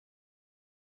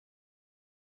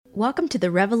Welcome to the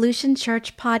Revolution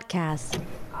Church podcast.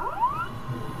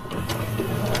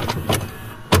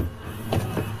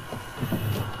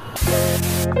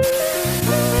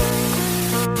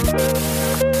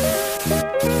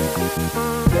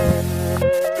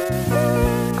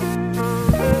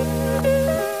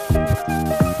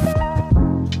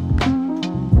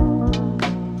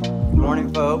 Good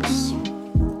morning, folks.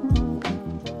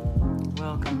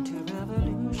 Welcome to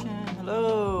Revolution.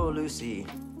 Hello, Lucy.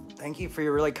 Thank you for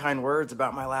your really kind words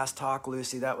about my last talk,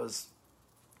 Lucy. That was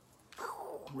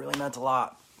really meant a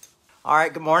lot. All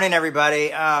right, good morning,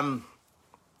 everybody.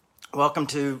 Welcome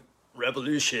to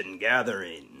Revolution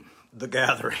Gathering, the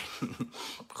Gathering.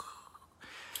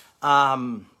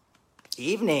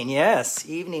 Evening, yes,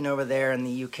 evening over there in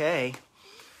the UK.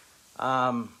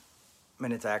 I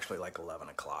mean, it's actually like 11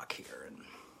 o'clock here in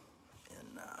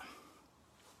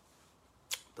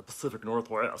the Pacific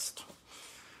Northwest.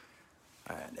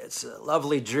 And it's a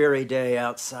lovely, dreary day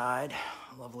outside.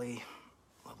 Lovely,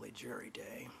 dreary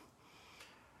day.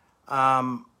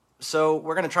 So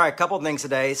we're going to try a couple of things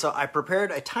today. So I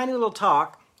prepared a tiny little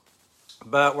talk,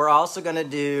 but we're also going to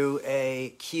do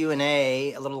a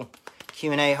Q&A, a little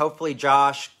Q&A. Hopefully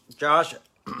Josh,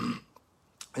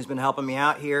 who's been helping me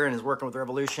out here and is working with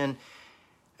Revolution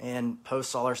and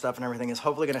posts all our stuff and everything, is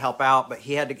hopefully going to help out. But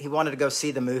he wanted to go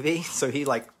see the movie, so he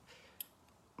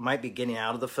might be getting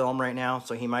out of the film right now,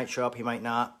 so he might show up, he might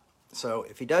not. So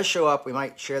if he does show up, we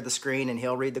might share the screen and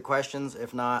he'll read the questions.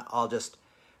 If not, I'll just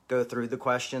go through the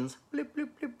questions. Bloop, bloop,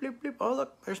 bloop, bloop, bloop. Oh,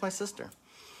 look, there's my sister.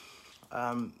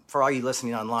 For all you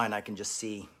listening online, I can just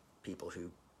see people who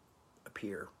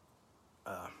appear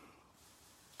on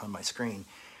my screen.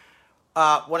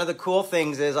 One of the cool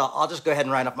things is, I'll just go ahead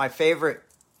and write up my favorite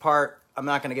part. I'm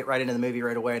not going to get right into the movie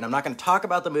right away, and I'm not going to talk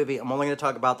about the movie. I'm only going to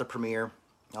talk about the premiere.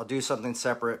 I'll do something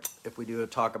separate if we do a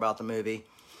talk about the movie.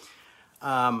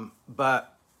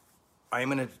 But I'm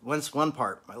going to, one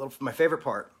part, my favorite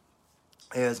part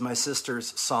is my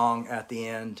sister's song at the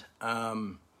end.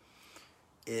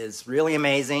 Is really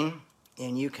amazing,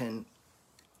 and you can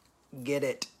get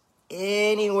it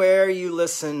anywhere you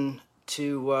listen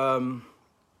to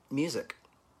music.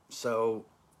 So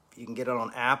you can get it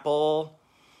on Apple,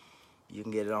 you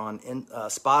can get it on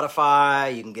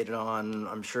Spotify, you can get it on,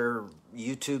 I'm sure,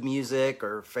 YouTube Music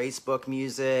or Facebook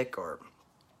Music or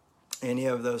any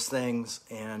of those things.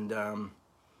 And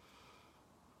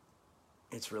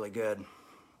it's really good.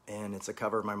 And it's a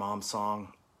cover of my mom's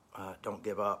song, Don't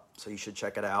Give Up. So you should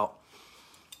check it out.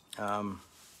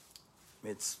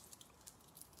 It's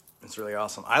really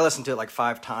awesome. I listened to it like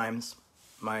 5 times.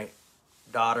 My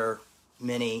daughter,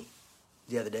 Minnie,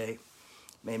 the other day,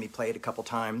 made me play it a couple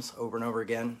times over and over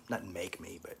again. Not make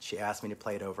me, but she asked me to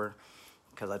play it over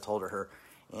because I told her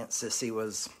Aunt Sissy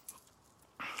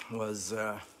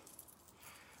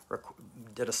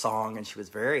did a song and she was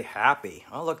very happy.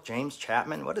 Oh, look, James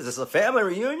Chapman. What is this, a family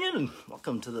reunion?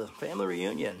 Welcome to the family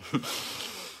reunion.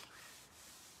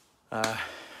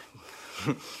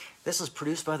 This is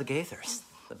produced by the Gaithers,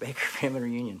 the Baker family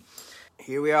reunion.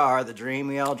 Here we are, the dream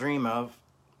we all dream of.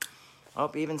 Oh,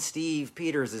 even Steve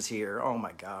Peters is here. Oh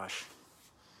my gosh.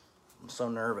 I'm so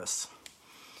nervous.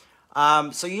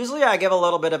 So usually I give a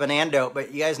little bit of an anecdote,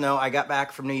 but you guys know I got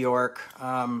back from New York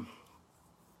a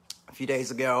few days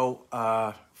ago.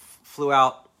 Flew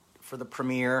out for the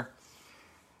premiere.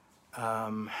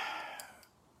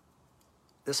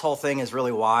 This whole thing is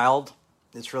really wild.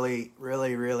 It's really,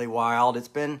 really, really wild. It's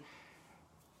been,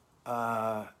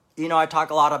 I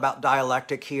talk a lot about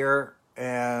dialectic here,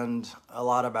 and a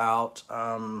lot about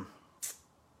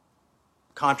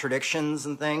contradictions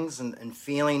and things, and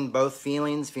feeling both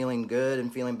feelings, feeling good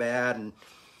and feeling bad, and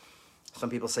some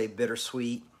people say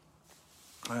bittersweet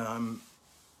kind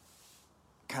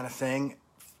of thing.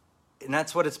 And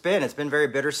that's what it's been. It's been very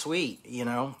bittersweet,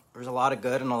 There's a lot of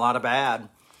good and a lot of bad.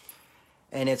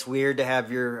 And it's weird to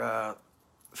have your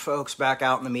folks back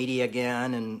out in the media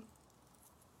again, and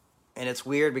it's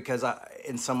weird because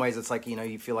in some ways it's like,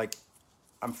 you feel like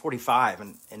I'm 45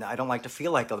 and I don't like to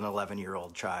feel like an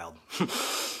 11-year-old child.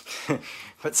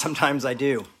 But sometimes I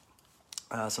do.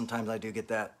 Sometimes I do get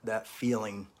that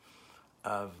feeling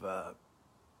of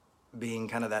being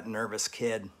kind of that nervous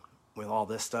kid with all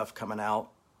this stuff coming out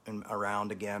and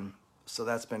around again. So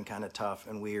that's been kind of tough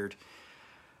and weird.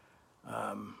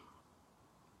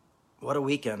 What a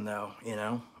weekend though,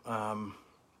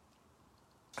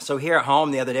 So here at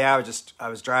home the other day, I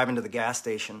was driving to the gas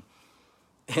station,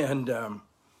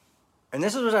 and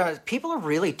this is what people are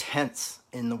really tense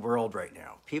in the world right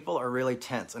now. People are really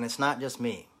tense, and it's not just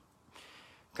me,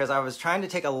 because I was trying to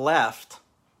take a left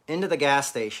into the gas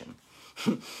station,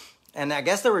 And I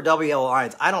guess there were double yellow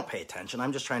lines. I don't pay attention.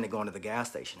 I'm just trying to go into the gas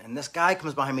station. And this guy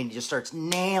comes behind me and he just starts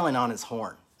nailing on his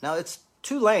horn. Now, it's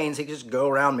 2 lanes. He can just go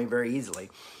around me very easily.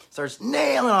 Starts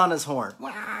nailing on his horn.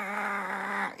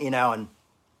 And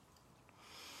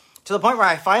to the point where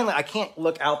I can't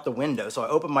look out the window. So I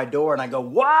open my door and I go,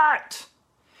 what?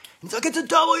 And he's like, it's a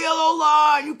double yellow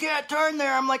line. You can't turn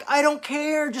there. I'm like, I don't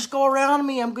care. Just go around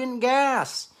me. I'm getting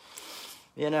gas.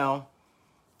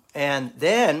 And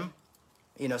then...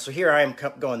 so here I am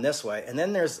going this way, and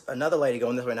then there's another lady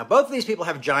going this way. Now, both of these people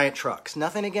have giant trucks.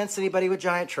 Nothing against anybody with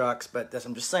giant trucks, but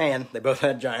I'm just saying, they both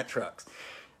had giant trucks.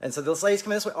 And so this lady's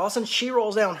coming this way. All of a sudden, she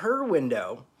rolls down her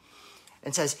window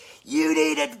and says, you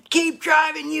need to keep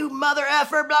driving, you mother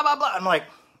effer, blah, blah, blah. I'm like,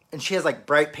 and she has like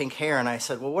bright pink hair, and I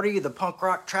said, well, what are you, the punk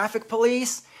rock traffic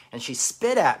police? And she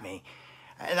spit at me.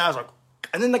 And I was like,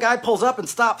 and then the guy pulls up and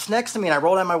stops next to me, and I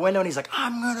roll down my window, and he's like,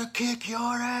 I'm going to kick your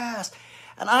ass.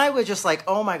 And I was just like,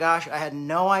 oh my gosh, I had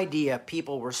no idea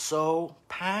people were so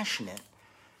passionate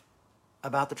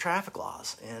about the traffic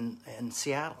laws in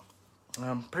Seattle.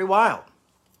 Pretty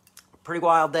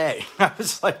wild day. I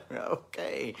was like,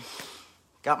 okay.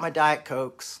 Got my Diet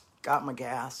Cokes, got my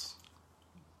gas,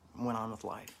 went on with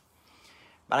life.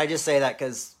 But I just say that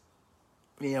because,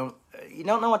 you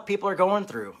don't know what people are going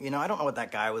through. I don't know what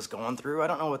that guy was going through. I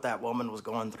don't know what that woman was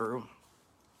going through.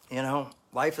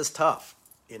 Life is tough.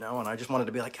 And I just wanted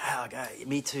to be like,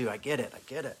 me too, I get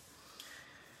it.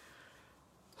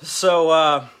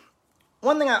 So,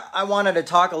 one thing I wanted to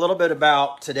talk a little bit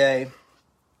about today,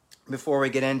 before we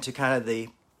get into kind of the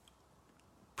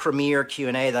premiere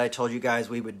Q&A that I told you guys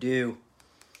we would do,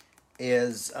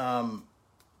 is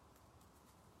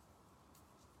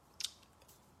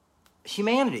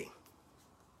humanity.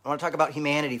 I want to talk about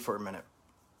humanity for a minute.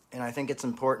 And I think it's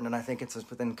important, and I think it's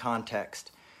within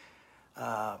context.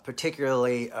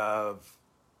 Particularly of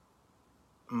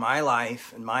my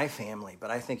life and my family,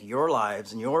 but I think your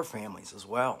lives and your families as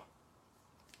well.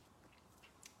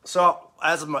 So,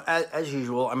 as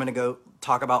usual, I'm going to go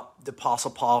talk about the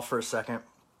Apostle Paul for a second,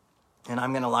 and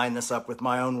I'm going to line this up with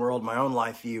my own world, my own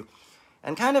life view,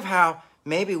 and kind of how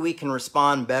maybe we can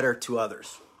respond better to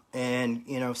others, and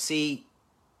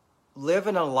live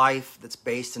in a life that's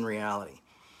based in reality.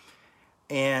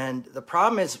 And the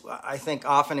problem is, I think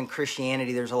often in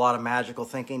Christianity, there's a lot of magical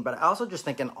thinking, but I also just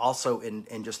think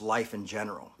in just life in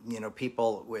general.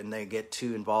 People, when they get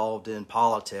too involved in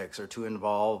politics or too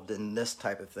involved in this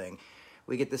type of thing,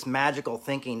 we get this magical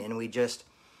thinking, and we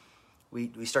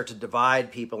start to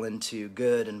divide people into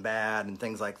good and bad and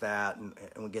things like that, and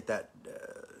we get that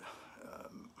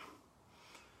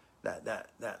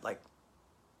like,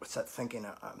 what's that thinking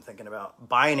I'm thinking about?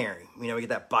 Binary. We get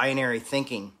that binary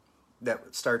thinking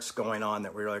that starts going on,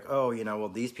 that we're like, oh, well,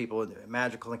 these people,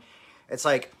 magical thing. It's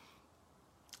like,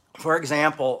 for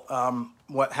example,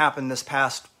 what happened this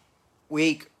past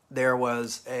week, there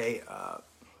was the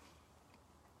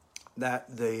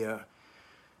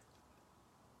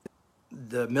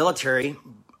military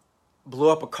blew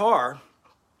up a car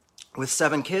with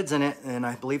 7 kids in it, and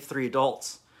I believe 3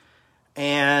 adults.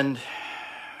 And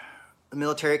the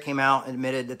military came out and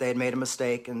admitted that they had made a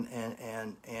mistake and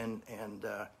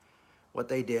what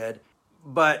they did.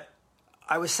 But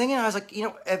I was thinking, I was like,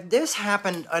 if this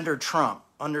happened under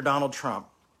Donald Trump,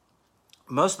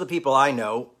 most of the people I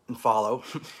know and follow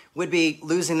would be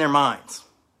losing their minds.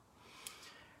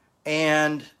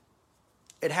 And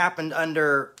it happened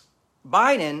under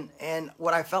Biden, and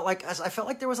what I felt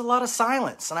like there was a lot of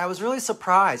silence, and I was really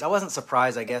surprised. I wasn't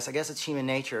surprised, I guess it's human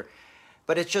nature,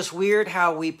 but it's just weird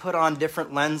how we put on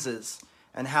different lenses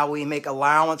and how we make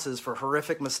allowances for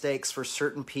horrific mistakes for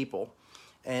certain people.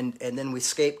 And then we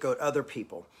scapegoat other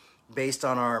people based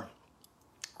on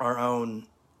our own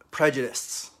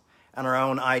prejudices and our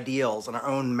own ideals and our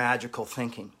own magical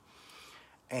thinking.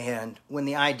 And when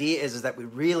the idea is that we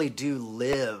really do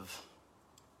live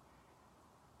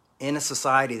in a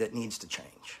society that needs to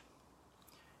change.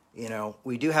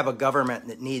 We do have a government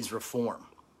that needs reform,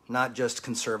 not just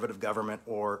conservative government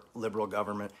or liberal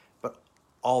government, but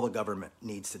all the government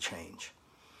needs to change.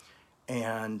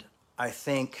 And I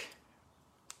think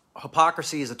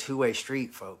hypocrisy is a two-way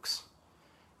street, folks,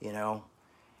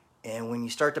 and when you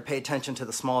start to pay attention to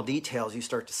the small details, you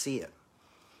start to see it.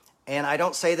 And I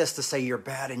don't say this to say you're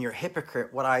bad and you're a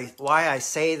hypocrite. Why I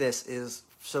say this is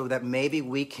so that maybe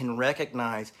we can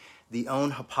recognize the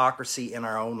own hypocrisy in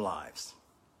our own lives,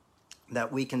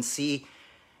 that we can see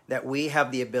that we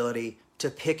have the ability to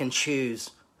pick and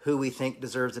choose who we think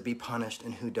deserves to be punished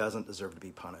and who doesn't deserve to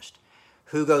be punished,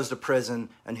 who goes to prison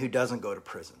and who doesn't go to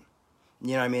prison.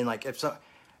 You know what I mean? Like, if so,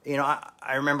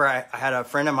 I remember I had a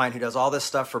friend of mine who does all this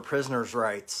stuff for prisoners'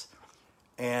 rights,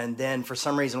 And then for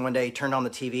some reason one day he turned on the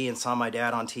TV and saw my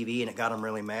dad on TV, and it got him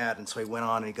really mad. And so he went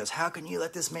on and he goes, how can you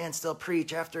let this man still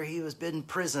preach after he was been in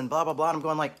prison, blah, blah, blah. And I'm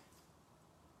going like,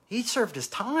 he served his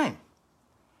time.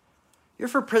 You're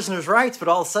for prisoners' rights, but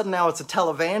all of a sudden now it's a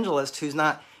televangelist who's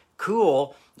not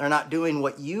cool. They're not doing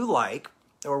what you like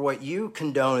or what you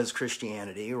condone as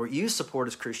Christianity or what you support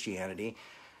as Christianity.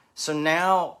 So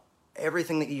now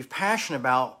everything that you're passionate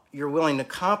about, you're willing to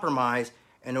compromise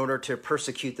in order to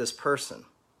persecute this person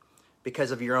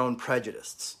because of your own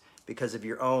prejudices, because of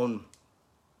your own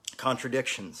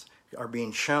contradictions are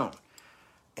being shown.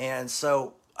 And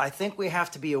so I think we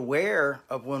have to be aware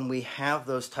of when we have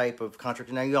those type of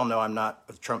contradictions. Now, you all know I'm not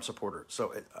a Trump supporter,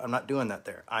 so I'm not doing that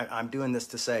there. I'm doing this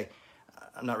to say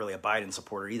I'm not really a Biden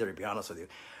supporter either, to be honest with you.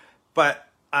 But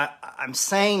I'm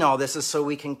saying all this is so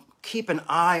we can keep an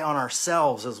eye on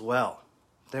ourselves as well,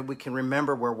 that we can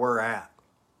remember where we're at.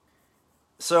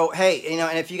 So, hey,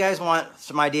 and if you guys want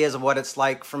some ideas of what it's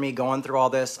like for me going through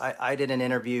all this, I did an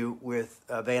interview with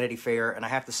Vanity Fair, and I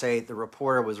have to say the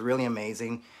reporter was really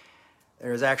amazing.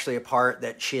 There was actually a part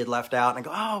that she had left out, and I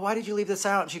go, oh, why did you leave this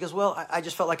out? And she goes, well, I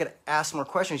just felt like I'd ask more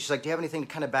questions. She's like, do you have anything to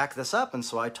kind of back this up? And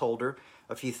so I told her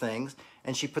a few things,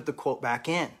 and she put the quote back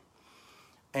in.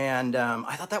 And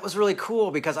I thought that was really cool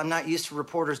because I'm not used to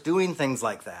reporters doing things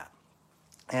like that.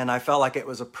 And I felt like it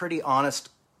was a pretty honest,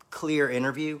 clear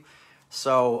interview.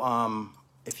 So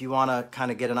if you want to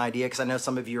kind of get an idea, because I know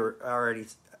some of you already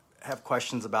have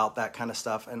questions about that kind of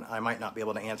stuff, and I might not be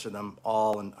able to answer them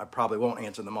all, and I probably won't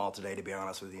answer them all today, to be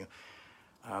honest with you.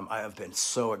 I have been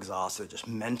so exhausted just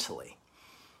mentally.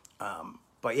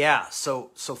 But yeah, so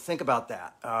think about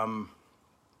that. Oh,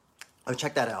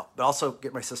 check that out. But also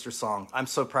get my sister's song. I'm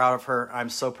so proud of her. I'm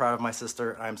so proud of my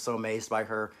sister. I'm so amazed by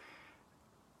her.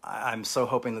 I'm so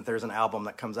hoping that there's an album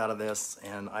that comes out of this,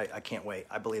 and I can't wait.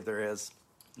 I believe there is.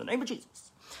 In the name of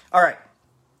Jesus. All right.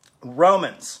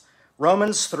 Romans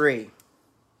 3.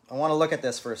 I want to look at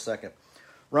this for a second.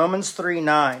 Romans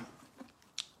 3:9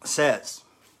 says,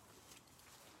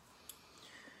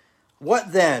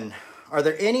 what then? Are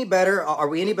we any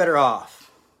better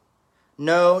off?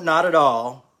 No, not at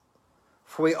all.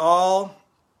 For we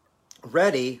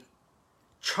already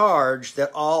charge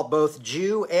that all, both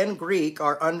Jew and Greek,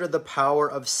 are under the power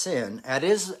of sin,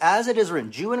 as it is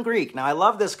written, Jew and Greek. Now, I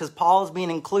love this because Paul is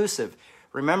being inclusive.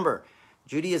 Remember,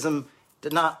 Judaism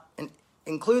did not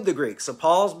include the Greeks. So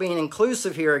Paul's being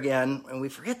inclusive here again, and we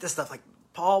forget this stuff. Like,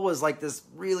 Paul was like this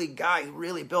guy who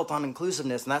really built on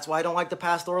inclusiveness, and that's why I don't like the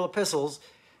pastoral epistles,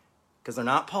 because they're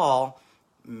not Paul.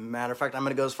 Matter of fact, I'm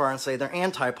going to go as far and say they're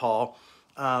anti-Paul.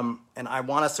 And I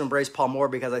want us to embrace Paul more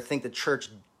because I think the church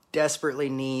desperately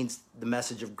needs the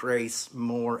message of grace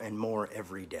more and more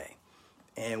every day.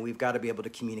 And we've got to be able to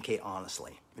communicate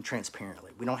honestly and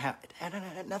transparently. We don't have,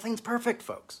 nothing's perfect,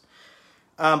 folks.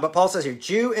 But Paul says here,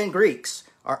 Jew and Greeks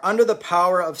are under the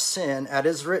power of sin, as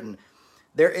is written.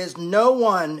 There is no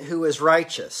one who is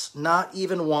righteous, not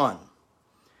even one.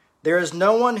 There is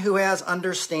no one who has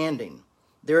understanding.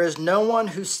 There is no one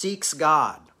who seeks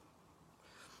God.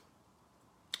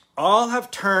 All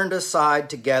have turned aside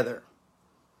together.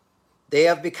 They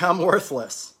have become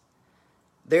worthless.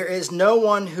 There is no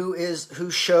one who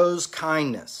shows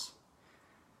kindness.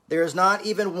 There is not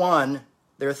even one.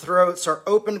 Their throats are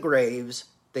open graves.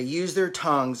 They use their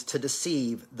tongues to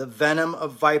deceive. The venom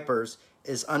of vipers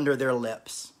is under their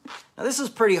lips. Now, this is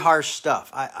pretty harsh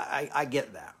stuff. I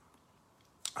get that.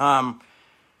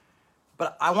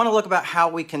 But I want to look about how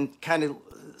we can kind of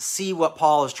see what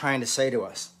Paul is trying to say to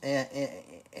us.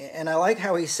 And I like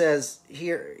how he says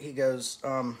here, he goes,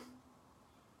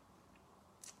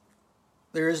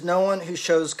 there is no one who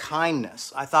shows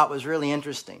kindness. I thought was really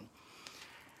interesting.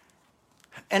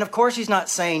 And of course, he's not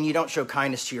saying you don't show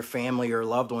kindness to your family or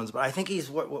loved ones, but I think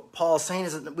what Paul is saying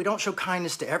is that we don't show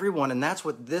kindness to everyone, and that's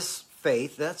what this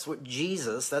faith, that's what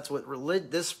Jesus, that's what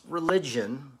this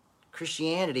religion,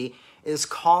 Christianity, is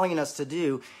calling us to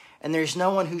do. And there's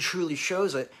no one who truly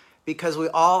shows it, because we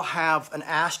all have an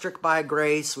asterisk by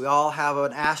grace. We all have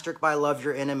an asterisk by love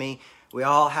your enemy. We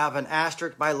all have an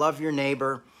asterisk by love your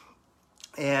neighbor.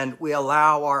 And we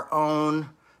allow our own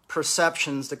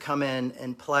perceptions to come in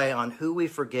and play on who we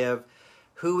forgive,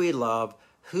 who we love,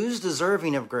 who's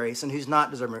deserving of grace and who's not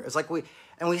deserving. It's like we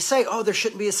say, oh, there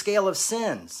shouldn't be a scale of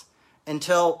sins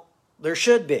until there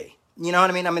should be. You know what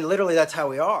I mean? I mean, literally, that's how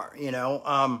we are, you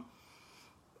know.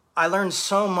 I learned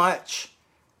so much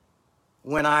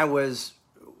when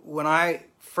I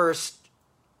first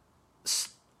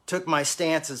took my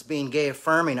stance as being gay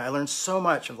affirming. I learned so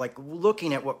much of like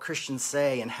looking at what Christians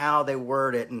say and how they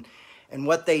word it and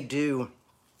what they do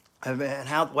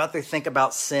and what they think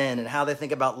about sin and how they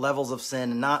think about levels of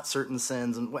sin and not certain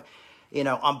sins, and what,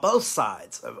 on both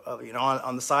sides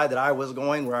on the side that I was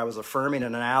going, where I was affirming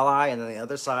and an ally, and then the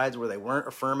other sides where they weren't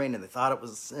affirming and they thought it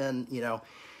was sin,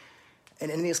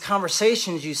 And in these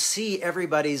conversations, you see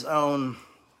everybody's own,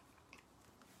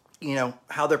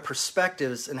 how their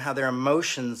perspectives and how their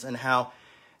emotions and how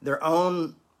their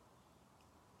own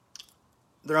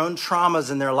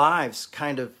traumas in their lives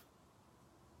kind of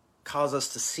cause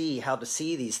us to see how to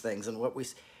see these things. And what we,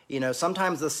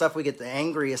 sometimes the stuff we get the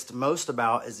angriest most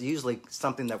about is usually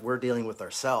something that we're dealing with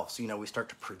ourselves. We start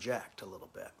to project a little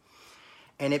bit.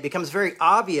 And it becomes very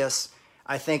obvious,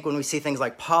 I think, when we see things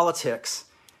like politics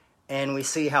and we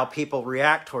see how people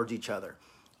react towards each other.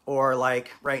 Or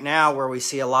like right now, where we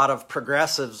see a lot of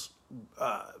progressives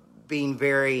being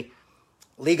very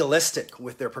legalistic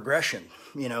with their progression.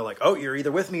 Like, oh, you're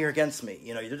either with me or against me.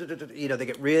 They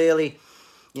get really,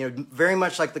 very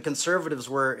much like the conservatives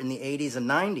were in the 80s and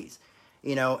 90s.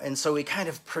 And so we kind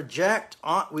of project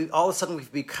on. All of a sudden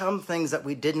we've become things that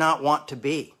we did not want to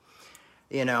be.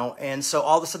 And so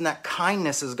all of a sudden that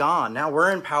kindness is gone. Now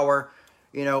we're in power.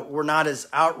 We're not as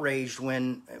outraged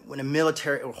when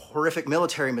a horrific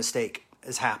military mistake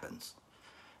happens.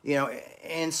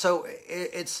 And so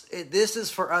this is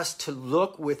for us to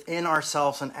look within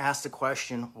ourselves and ask the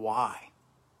question, why?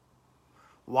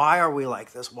 Why are we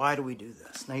like this? Why do we do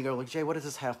this? Now you go, like, Jay, what does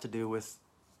this have to do with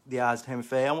the eyes of Tammy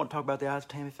Faye? I want to talk about the eyes of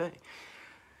Tammy Faye.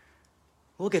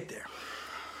 We'll get there.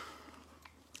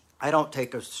 I don't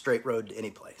take a straight road to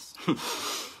any place. No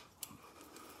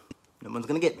one's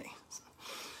going to get me.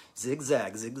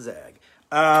 Zigzag, zigzag.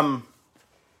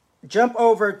 Jump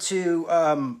over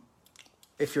to,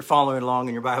 if you're following along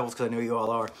in your Bibles, because I know you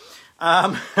all are.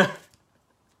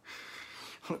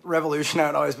 Revolution, I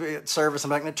would always be at service. I'm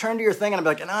like, now turn to your thing, and I'm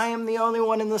like, and I am the only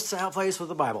one in this place with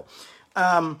the Bible.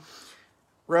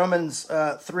 Romans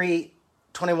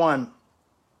 3:21.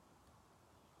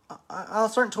 I'll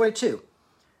start in 22.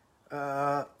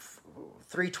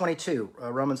 3:22.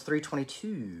 Romans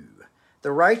 3:22.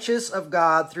 The righteous of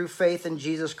God through faith in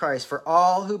Jesus Christ for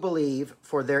all who believe,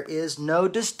 for there is no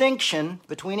distinction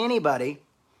between anybody.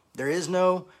 There is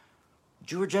no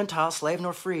Jew or Gentile, slave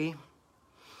nor free,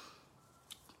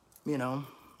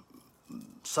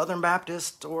 Southern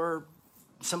Baptist or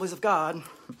Assemblies of God,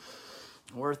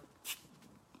 or,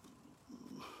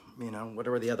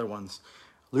 whatever the other ones,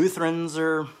 Lutherans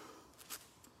or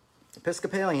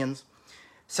Episcopalians.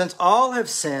 Since all have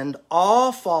sinned,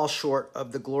 all fall short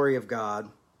of the glory of God.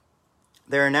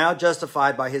 They are now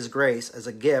justified by his grace as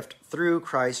a gift through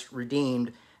Christ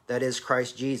redeemed, that is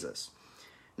Christ Jesus.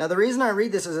 Now, the reason I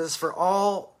read this is for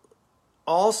all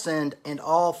sinned and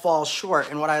all fall short.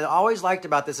 And what I always liked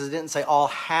about this is it didn't say all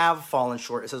have fallen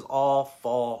short. It says all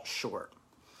fall short.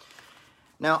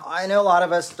 Now, I know a lot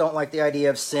of us don't like the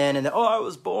idea of sin and that, I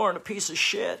was born a piece of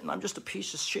shit and I'm just a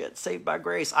piece of shit saved by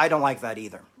grace. I don't like that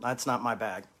either. That's not my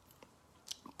bag.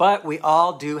 But we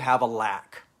all do have a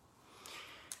lack.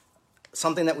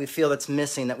 Something that we feel that's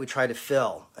missing that we try to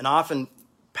fill. And often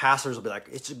pastors will be like,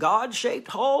 it's a God-shaped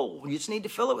hole. You just need to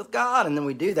fill it with God. And then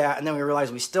we do that. And then we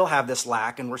realize we still have this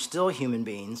lack and we're still human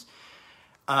beings.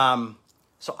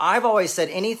 So I've always said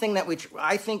anything that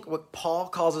I think what Paul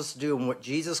calls us to do and what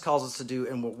Jesus calls us to do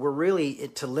and what we're really,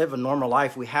 to live a normal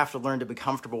life, we have to learn to be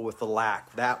comfortable with the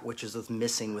lack, that which is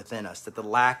missing within us, that the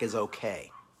lack is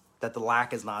okay, that the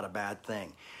lack is not a bad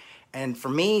thing. And for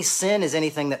me, sin is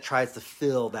anything that tries to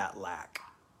fill that lack.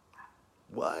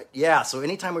 What? Yeah, so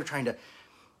anytime we're trying to,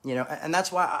 and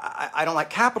that's why I don't like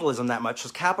capitalism that much,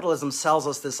 because capitalism sells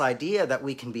us this idea that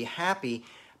we can be happy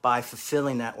by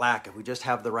fulfilling that lack. If we just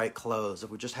have the right clothes,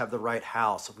 if we just have the right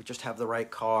house, if we just have the right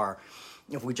car,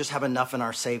 if we just have enough in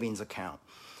our savings account.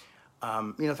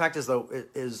 The fact is, though,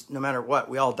 is no matter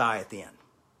what, we all die at the end.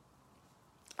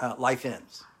 Life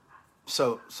ends.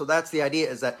 So that's the idea,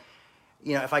 is that,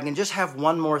 if I can just have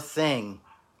one more thing,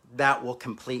 that will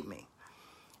complete me.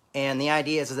 And the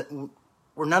idea is that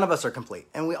none of us are complete,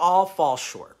 and we all fall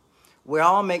short. We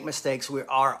all make mistakes. We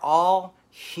are all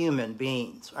human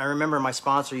beings. I remember my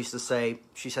sponsor used to say,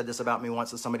 she said this about me once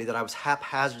to somebody, that I was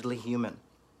haphazardly human.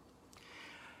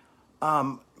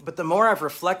 But the more I've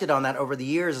reflected on that over the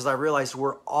years, is I realized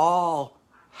we're all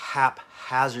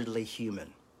haphazardly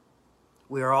human.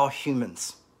 We are all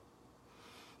humans.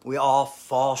 We all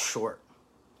fall short.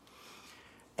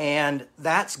 And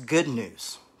that's good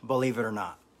news, believe it or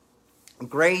not.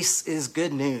 Grace is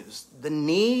good news. The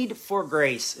need for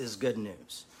grace is good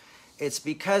news. It's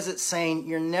because it's saying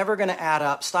you're never going to add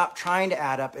up. Stop trying to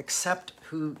add up. Accept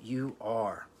who you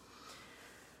are.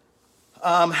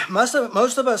 Most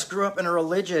of us grew up in a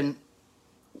religion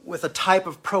with a type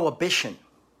of prohibition.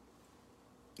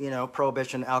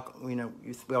 Prohibition,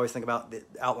 we always think about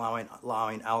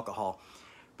allowing alcohol.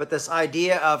 But this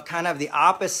idea of kind of the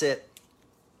opposite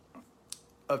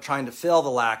of trying to fill the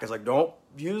lack is like, don't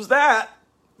use that.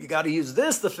 You got to use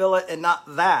this to fill it and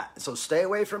not that. So stay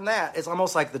away from that. It's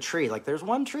almost like the tree. Like there's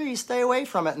one tree, stay away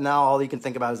from it. And now all you can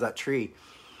think about is that tree.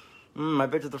 I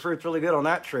bet you the fruit's really good on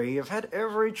that tree. I've had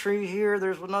every tree here.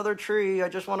 There's another tree. I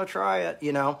just want to try it,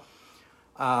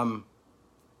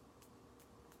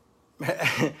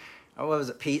 What was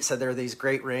it? Pete said there are these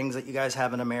great rings that you guys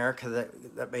have in America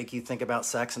that make you think about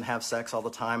sex and have sex all the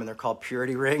time, and they're called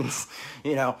purity rings.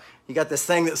 You got this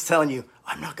thing that's telling you,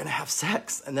 I'm not going to have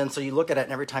sex. And then so you look at it,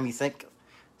 and every time you think,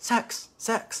 sex.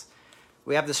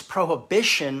 We have this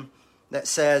prohibition that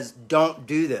says, don't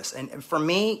do this. And for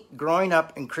me, growing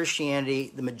up in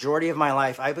Christianity, the majority of my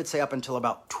life, I would say up until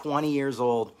about 20 years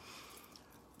old,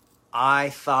 I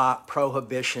thought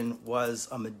prohibition was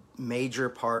a major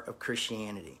part of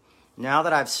Christianity. Now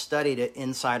that I've studied it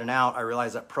inside and out, I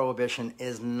realize that prohibition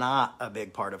is not a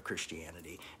big part of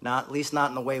Christianity. At least not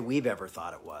in the way we've ever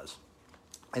thought it was.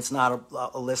 It's not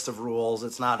a list of rules.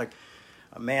 It's not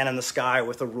a man in the sky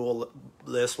with a rule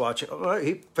list watching. Oh,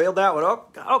 he failed that one.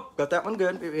 Oh, got that one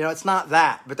good. It's not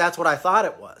that. But that's what I thought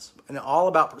it was. And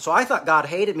so I thought God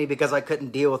hated me because I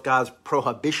couldn't deal with God's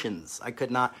prohibitions. I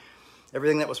could not.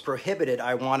 Everything that was prohibited,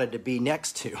 I wanted to be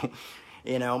next to.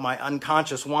 My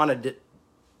unconscious wanted it,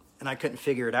 and I couldn't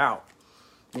figure it out.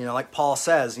 Like Paul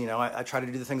says, I try to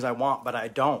do the things I want, but I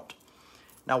don't.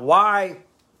 Now, why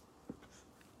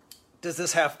does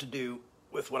this have to do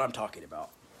with what I'm talking about?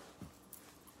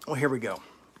 Well, here we go.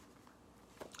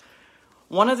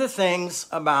 One of the things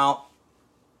about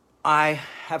I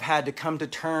have had to come to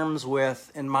terms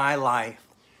with in my life,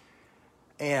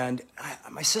 and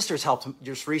my sister's helped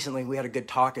just recently. We had a good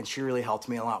talk, and she really helped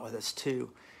me a lot with this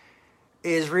too,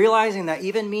 is realizing that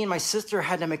even me and my sister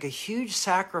had to make a huge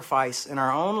sacrifice in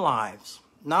our own lives,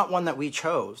 not one that we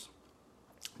chose,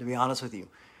 to be honest with you,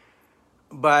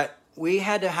 but we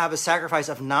had to have a sacrifice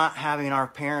of not having our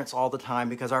parents all the time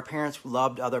because our parents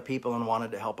loved other people and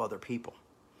wanted to help other people.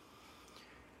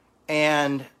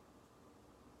 And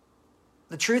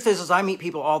the truth is I meet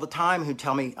people all the time who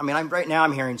tell me, right now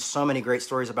I'm hearing so many great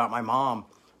stories about my mom,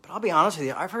 but I'll be honest with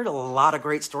you, I've heard a lot of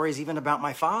great stories even about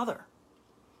my father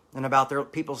and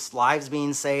about people's lives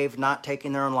being saved, not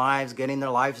taking their own lives, getting their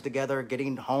lives together,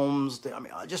 getting homes.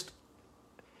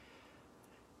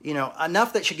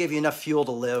 Enough that should give you enough fuel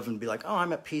to live and be like, oh,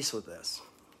 I'm at peace with this.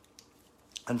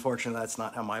 Unfortunately, that's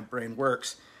not how my brain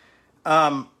works.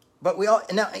 But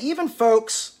even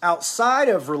folks outside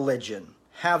of religion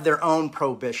have their own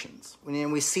prohibitions.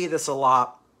 We see this a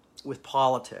lot with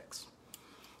politics.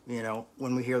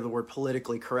 When we hear the word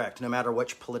politically correct, no matter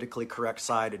which politically correct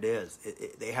side it is,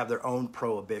 they have their own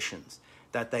prohibitions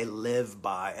that they live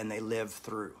by and they live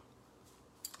through.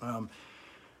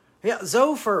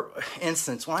 Zoe, for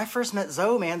instance, when I first met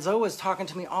Zoe, Zoe was talking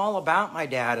to me all about my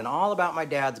dad and all about my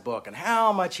dad's book and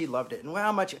how much he loved it and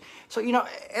how much. So,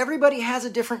 everybody has a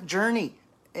different journey,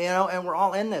 and we're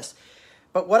all in this.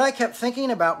 But what I kept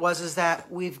thinking about is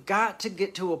that we've got to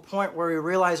get to a point where we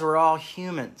realize we're all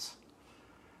humans.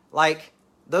 Like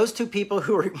those two people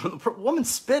the woman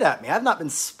spit at me. I've not been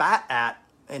spat at,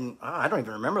 and I don't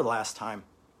even remember the last time.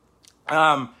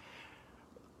 But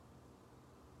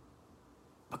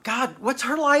God, what's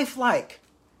her life like?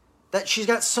 That she's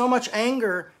got so much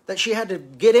anger that she had to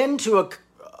get into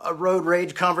a road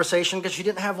rage conversation because she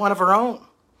didn't have one of her own.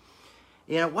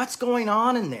 What's going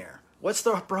on in there? What's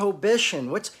the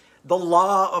prohibition? What's the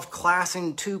law of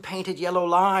classing two painted yellow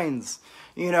lines?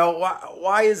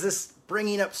 Why is this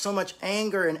bringing up so much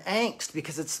anger and angst?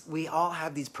 Because we all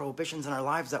have these prohibitions in our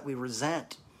lives that we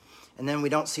resent. And then we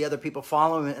don't see other people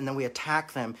following it, and then we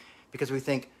attack them because we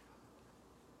think,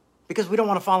 because we don't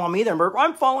want to follow them either.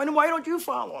 I'm following him, why don't you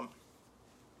follow him?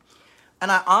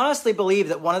 And I honestly believe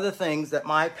that one of the things that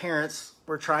my parents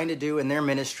were trying to do in their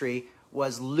ministry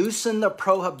was loosen the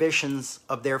prohibitions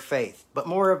of their faith, but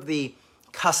more of the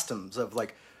customs of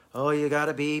like, oh, you got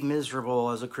to be miserable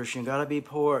as a Christian, you got to be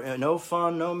poor, no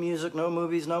fun, no music, no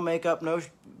movies, no makeup, no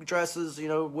dresses,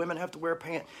 women have to wear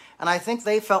pants. And I think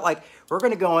they felt like we're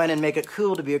going to go in and make it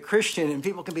cool to be a Christian and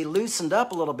people can be loosened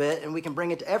up a little bit and we can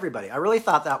bring it to everybody. I really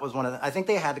thought that was I think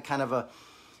they had kind of a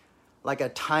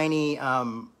tiny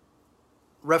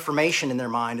reformation in their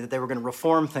mind that they were going to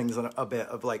reform things a bit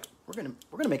of like, we're going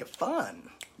to make it fun,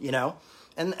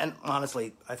 And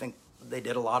honestly, I think they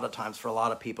did a lot of times for a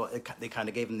lot of people. They kind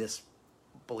of gave them this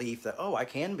belief that, oh, I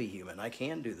can be human. I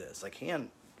can do this. I can,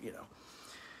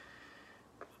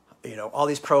 all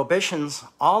these prohibitions,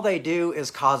 all they do is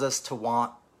cause us to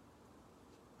want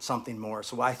something more.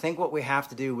 So I think what we have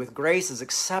to do with grace is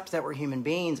accept that we're human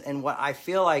beings. And what I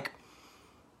feel like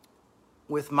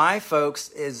with my folks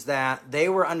is that they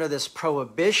were under this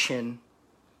prohibition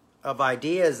of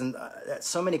ideas and that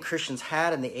so many Christians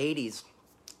had in the 80s,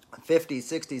 50s,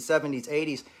 60s, 70s,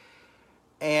 80s.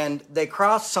 And they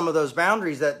crossed some of those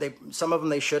boundaries that some of them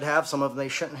they should have, some of them they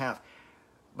shouldn't have.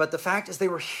 But the fact is they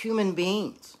were human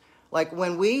beings. Like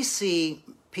when we see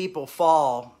people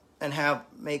fall and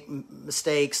make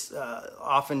mistakes,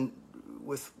 often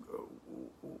with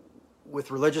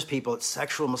religious people, it's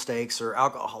sexual mistakes or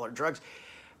alcohol or drugs.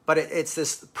 But it's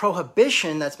this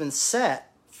prohibition that's been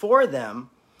set for them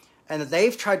and that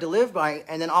they've tried to live by,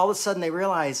 and then all of a sudden they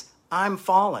realize, I'm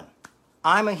fallen.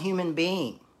 I'm a human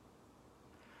being.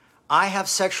 I have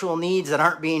sexual needs that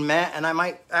aren't being met, and I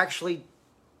might actually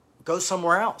go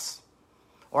somewhere else.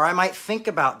 Or I might think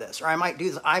about this, or I might do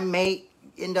this. I may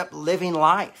end up living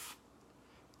life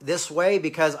this way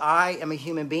because I am a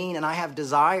human being and I have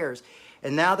desires.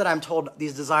 And now that I'm told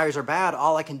these desires are bad,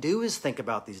 all I can do is think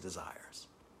about these desires.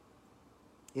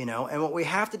 You know, and what we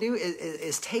have to do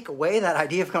is take away that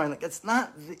idea of going, like, it's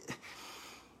not,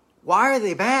 why are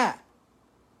they bad?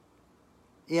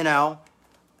 You know,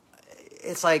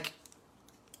 it's like,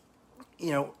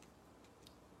 you know,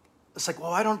 it's like,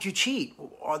 well, why don't you cheat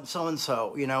on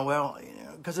so-and-so? You know, well,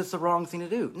 because it's the wrong thing to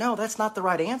do. No, that's not the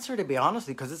right answer, to be honest,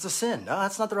 because it's a sin. No,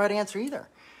 that's not the right answer either.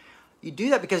 You do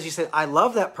that because you say, I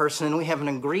love that person, and we have an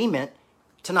agreement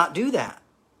to not do that.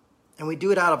 And we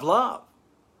do it out of love.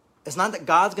 It's not that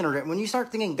God's going to, when you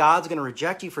start thinking God's going to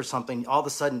reject you for something, all of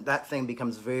a sudden that thing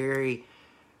becomes very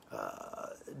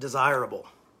desirable.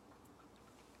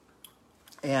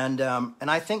 And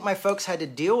I think my folks had to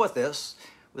deal with this,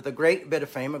 with a great bit of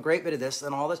fame, a great bit of this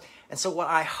and all this. And so what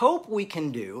I hope we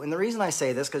can do, and the reason I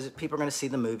say this, because people are going to see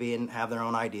the movie and have their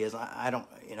own ideas. I don't,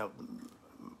 you know,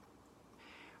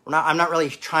 I'm not really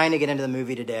trying to get into the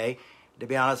movie today, to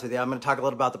be honest with you. I'm going to talk a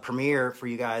little about the premiere for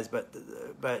you guys, but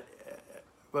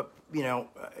you know,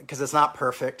 because it's not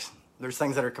perfect. There's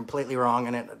things that are completely wrong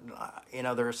in it. You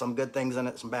know, there are some good things in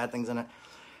it, some bad things in it.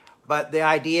 But the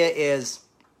idea is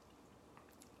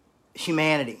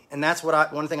humanity. And that's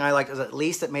what one thing I liked is at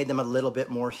least it made them a little bit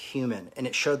more human. And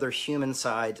it showed their human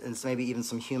sides and maybe even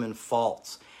some human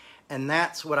faults. And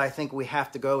that's what I think we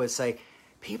have to go is say,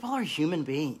 people are human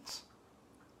beings.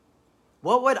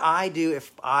 What would I do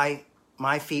if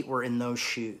my feet were in those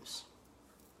shoes?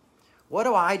 What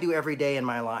do I do every day in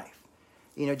my life?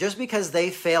 You know, just because they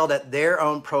failed at their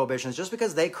own prohibitions, just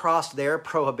because they crossed their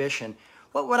prohibition,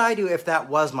 what would I do if that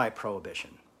was my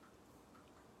prohibition?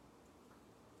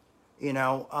 You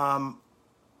know,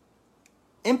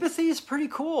 empathy is pretty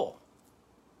cool.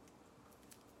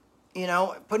 You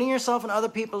know, putting yourself in other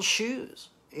people's shoes.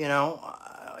 You know,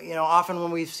 often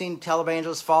when we've seen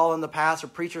televangelists fall in the past or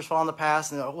preachers fall in the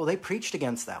past, and well, they preached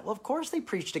against that. Well, of course they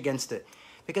preached against it,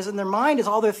 because in their mind is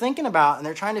all they're thinking about, and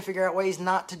they're trying to figure out ways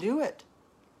not to do it.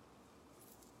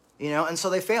 You know, and so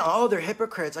they fail. Oh, they're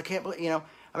hypocrites. I can't believe, you know.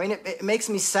 I mean, it makes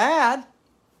me sad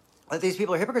that these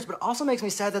people are hypocrites, but it also makes me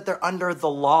sad that they're under the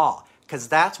law, because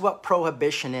that's what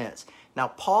prohibition is. Now,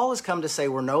 Paul has come to say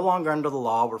we're no longer under the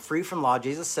law. We're free from law.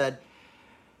 Jesus said,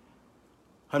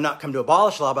 I've not come to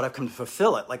abolish law, but I've come to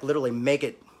fulfill it, like literally make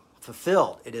it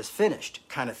fulfilled. It is finished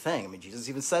kind of thing. I mean, Jesus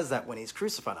even says that when he's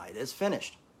crucified. It is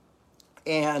finished.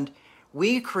 And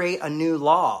we create a new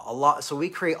law. So we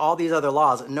create all these other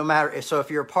laws. No matter, so if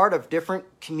you're a part of different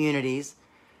communities,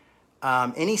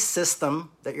 any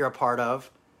system that you're a part of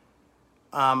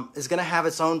is going to have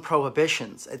its own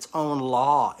prohibitions, its own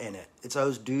law in it, its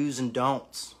own do's and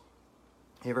don'ts.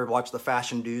 You ever watch the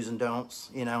fashion do's and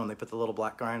don'ts, you know, and they put the little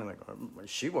black guy and like, oh,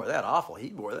 she wore that awful, he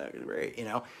wore that great, you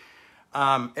know.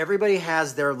 Everybody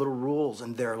has their little rules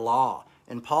and their law.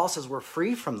 And Paul says we're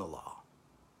free from the law.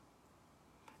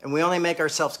 And we only make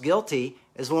ourselves guilty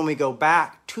is when we go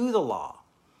back to the law.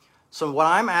 So what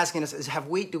I'm asking is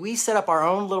do we set up our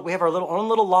own we have our own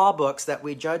little law books that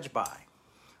we judge by?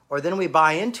 Or then we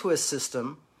buy into a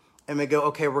system and we go,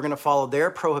 okay, we're going to follow their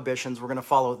prohibitions, we're going to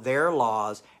follow their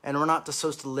laws, and we're not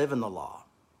supposed to live in the law.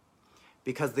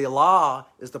 Because the law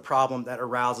is the problem that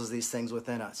arouses these things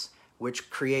within us, which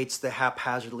creates the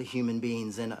haphazardly human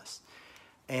beings in us.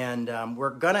 And we're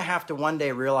going to have to one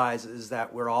day realize is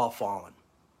that we're all fallen.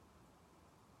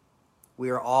 We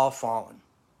are all fallen.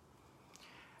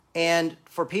 And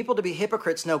for people to be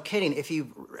hypocrites, no kidding,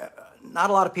 not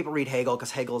a lot of people read Hegel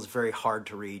because Hegel is very hard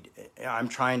to read. I'm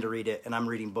trying to read it, and I'm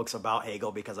reading books about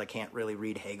Hegel because I can't really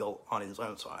read Hegel on his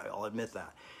own, so I'll admit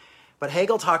that. But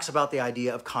Hegel talks about the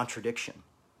idea of contradiction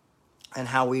and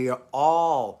how we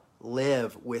all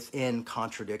live within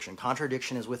contradiction.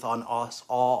 Contradiction is within us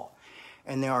all.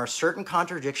 And there are certain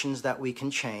contradictions that we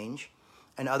can change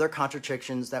and other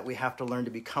contradictions that we have to learn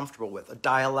to be comfortable with, a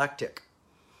dialectic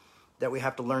that we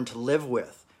have to learn to live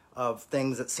with, of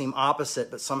things that seem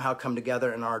opposite but somehow come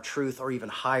together in our truth, or even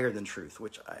higher than truth,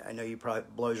 which I know you probably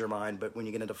blows your mind, but when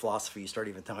you get into philosophy, you start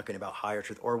even talking about higher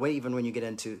truth, or even when you get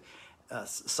into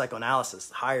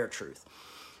psychoanalysis, higher truth,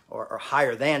 or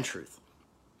higher than truth.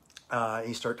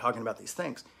 You start talking about these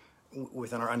things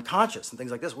within our unconscious and things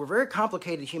like this. We're very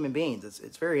complicated human beings.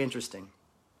 It's very interesting.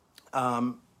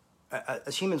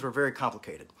 As humans, we're very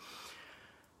complicated.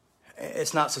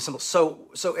 It's not so simple.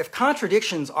 So if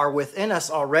contradictions are within us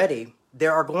already,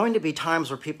 there are going to be times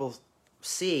where people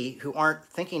see, who aren't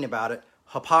thinking about it,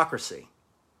 hypocrisy.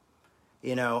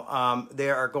 There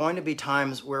are going to be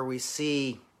times where we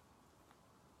see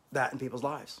that in people's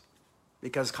lives,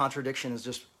 because contradiction is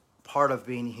just part of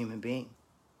being a human being.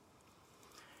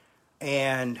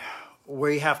 And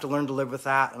we have to learn to live with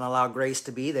that and allow grace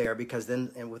to be there, because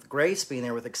then, and with grace being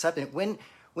there, with accepting it,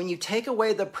 when you take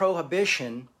away the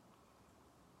prohibition,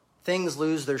 things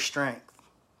lose their strength.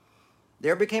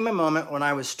 There became a moment when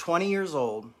I was 20 years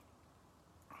old,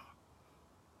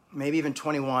 maybe even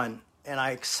 21, and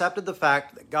I accepted the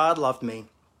fact that God loved me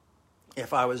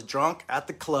if I was drunk at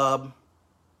the club,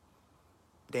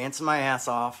 dancing my ass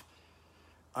off,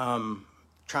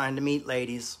 trying to meet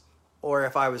ladies, or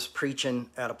if I was preaching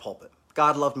at a pulpit.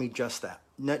 God loved me just that.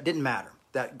 No, it didn't matter.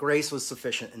 That grace was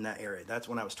sufficient in that area. That's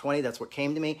when I was 20. That's what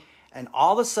came to me. And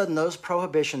all of a sudden, those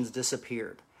prohibitions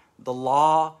disappeared. The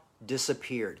law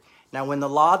disappeared. Now, when the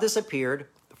law disappeared,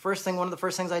 one of the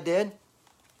first things I did,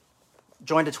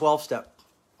 joined a 12-step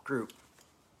group.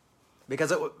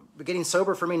 Because getting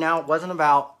sober for me now, it wasn't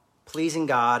about pleasing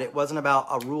God. It wasn't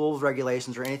about rules,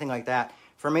 regulations, or anything like that.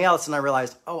 For me, all of a sudden I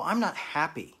realized, I'm not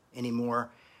happy anymore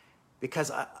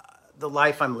because the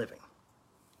life I'm living.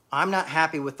 I'm not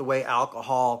happy with the way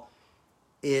alcohol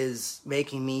is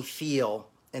making me feel,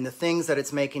 and the things that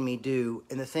it's making me do,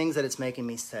 and the things that it's making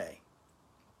me say.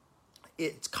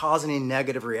 It's causing a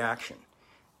negative reaction.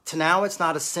 To now, it's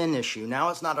not a sin issue. Now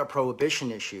it's not a prohibition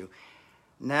issue.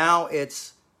 Now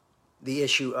it's the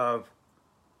issue of,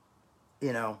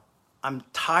 I'm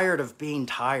tired of being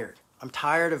tired. I'm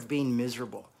tired of being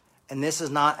miserable. And this is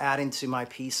not adding to my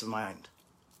peace of mind.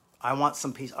 I want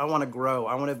some peace. I want to grow.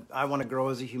 I want to grow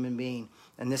as a human being.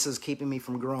 And this is keeping me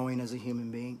from growing as a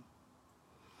human being.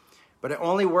 But it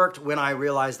only worked when I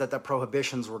realized that the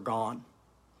prohibitions were gone.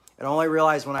 It only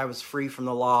realized when I was free from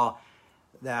the law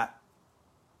that,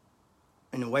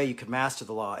 in a way, you could master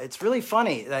the law. It's really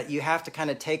funny that you have to kind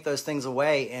of take those things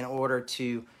away in order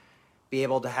to be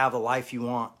able to have the life you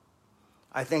want.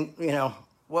 I think,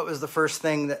 what was the first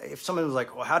thing that, if someone was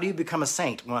like, well, how do you become a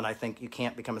saint? One, I think you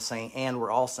can't become a saint, and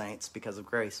we're all saints because of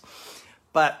grace.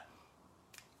 But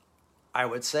I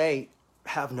would say,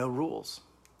 have no rules.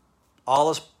 All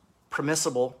is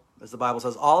permissible, as the Bible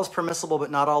says. All is permissible,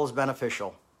 but not all is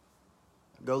beneficial.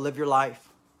 Go live your life.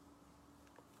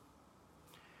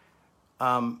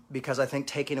 Because I think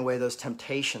taking away those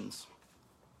temptations,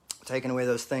 taking away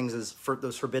those things,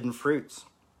 those forbidden fruits,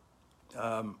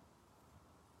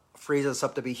 frees us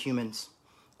up to be humans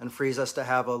and frees us to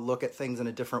have a look at things in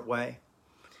a different way.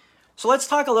 So let's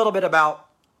talk a little bit about,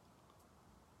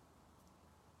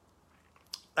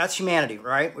 that's humanity,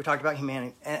 right? We talked about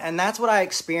humanity. And that's what I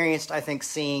experienced, I think,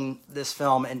 seeing this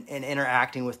film and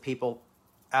interacting with people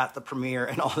at the premiere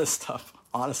and all this stuff,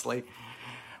 honestly.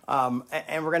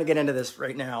 And we're going to get into this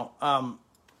right now.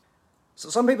 So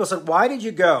some people said, why did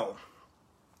you go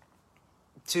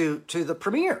to the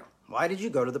premiere? Why did you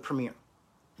go to the premiere?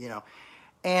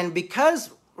 And because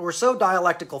we're so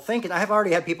dialectical thinking, I have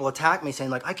already had people attack me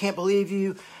saying, like, I can't believe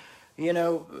you,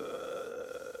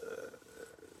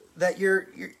 that you're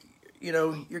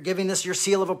giving this your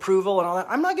seal of approval and all that.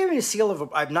 I'm not giving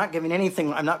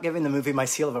the movie my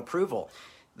seal of approval.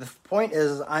 The point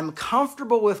is, I'm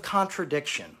comfortable with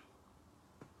contradiction.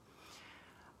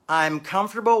 I'm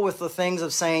comfortable with the things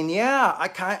of saying,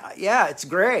 it's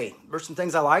gray. There's some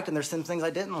things I liked and there's some things I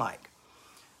didn't like.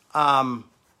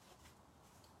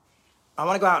 I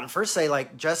want to go out and first say,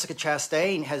 like, Jessica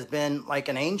Chastain has been like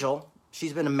an angel.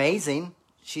 She's been amazing.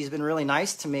 She's been really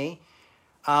nice to me.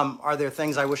 Are there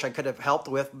things I wish I could have helped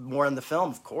with more in the film?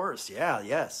 Of course.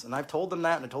 Yes. And I've told them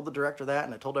that, and I told the director that,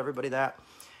 and I told everybody that.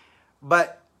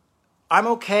 But I'm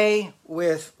okay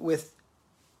with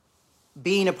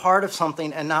being a part of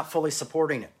something and not fully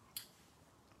supporting it.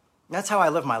 That's how I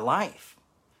live my life.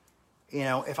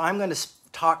 If I'm going to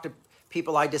talk to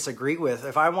people I disagree with,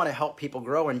 if I want to help people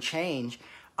grow and change,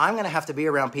 I'm going to have to be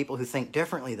around people who think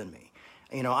differently than me.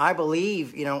 I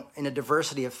believe, in a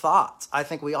diversity of thoughts. I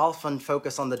think we often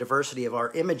focus on the diversity of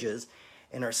our images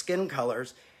in our skin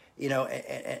colors,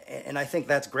 and I think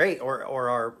that's great, or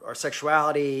our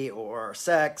sexuality or our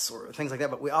sex or things like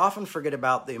that. But we often forget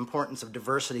about the importance of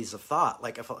diversities of thought.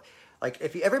 Like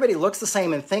if everybody looks the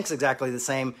same and thinks exactly the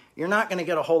same, you're not going to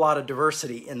get a whole lot of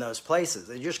diversity in those places.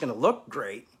 You're just going to look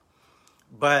great,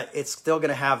 but it's still going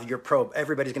to have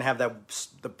everybody's going to have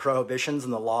the prohibitions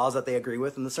and the laws that they agree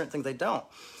with and the certain things they don't.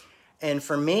 And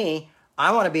for me,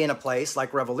 I want to be in a place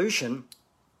like Revolution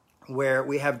where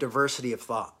we have diversity of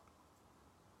thought,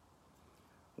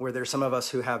 where there's some of us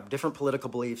who have different political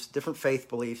beliefs, different faith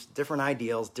beliefs, different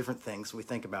ideals, different things we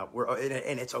think about,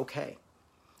 and it's okay.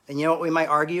 And you know what? We might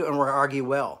argue, and we'll argue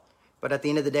well. But at the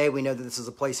end of the day, we know that this is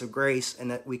a place of grace and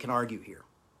that we can argue here.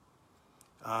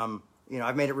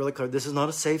 I've made it really clear, this is not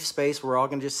a safe space where we're all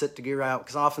going to just sit together out,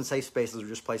 because often safe spaces are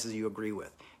just places you agree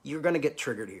with. You're going to get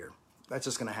triggered here. That's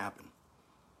just going to happen.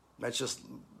 That's just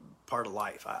part of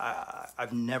life.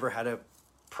 I've never had a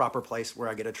proper place where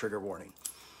I get a trigger warning.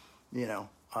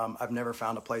 I've never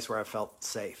found a place where I felt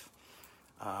safe.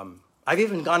 I've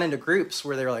even gone into groups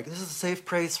where they're like, this is a safe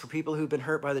place for people who've been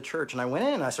hurt by the church. And I went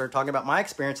in and I started talking about my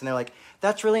experience, and they're like,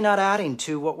 that's really not adding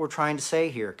to what we're trying to say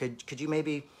here. Could you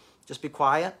maybe just be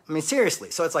quiet? I mean,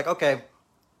 seriously. So it's like, okay,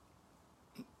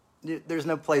 there's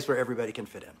no place where everybody can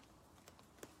fit in.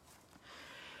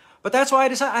 But that's why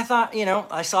I thought,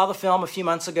 I saw the film a few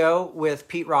months ago with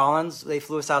Pete Rollins. They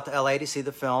flew us out to LA to see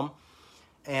the film.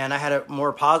 And I had a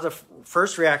more positive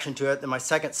first reaction to it than my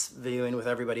second viewing with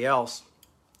everybody else.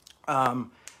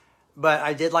 But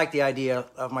I did like the idea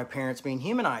of my parents being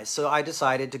humanized. So I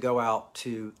decided to go out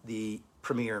to the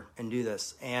premiere and do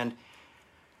this. And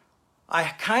I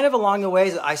kind of along the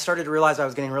way, I started to realize I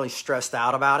was getting really stressed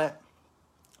out about it,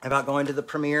 about going to the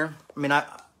premiere. I mean, I've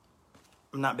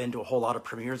not been to a whole lot of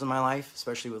premieres in my life,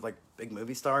 especially with like big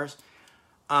movie stars.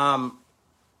 And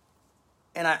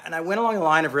I went along the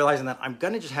line of realizing that I'm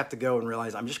going to just have to go and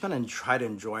realize I'm just going to try to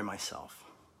enjoy myself.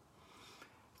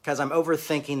 Because I'm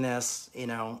overthinking this,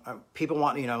 people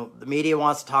want, the media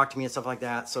wants to talk to me and stuff like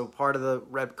that. So part of the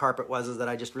red carpet was that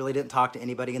I just really didn't talk to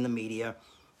anybody in the media.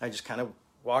 I just kind of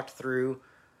walked through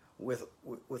with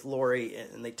Lori,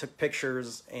 and they took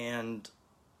pictures and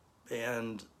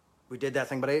we did that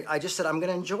thing. But I just said, I'm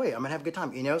going to enjoy it. I'm going to have a good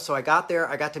time, So I got there.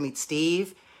 I got to meet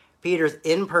Steve Peters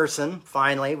in person,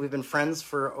 finally. We've been friends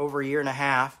for over a year and a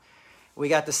half. We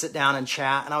got to sit down and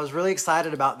chat, and I was really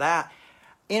excited about that.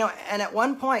 And at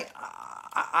one point,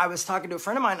 I was talking to a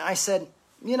friend of mine, and I said,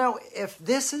 if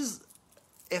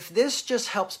this just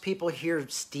helps people hear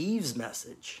Steve's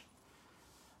message,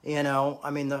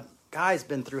 the guy's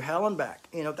been through hell and back,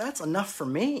 that's enough for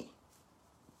me.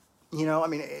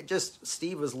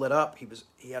 Steve was lit up.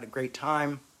 He had a great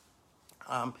time.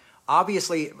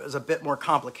 Obviously, it was a bit more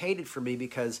complicated for me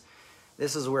because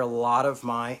this is where a lot of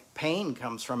my pain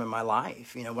comes from in my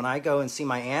life. When I go and see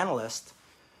my analyst,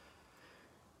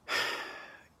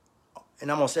 in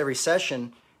almost every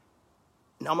single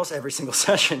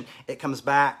session, it comes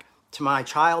back to my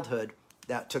childhood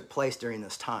that took place during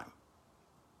this time.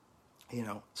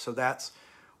 So that's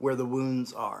where the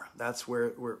wounds are. That's where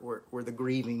the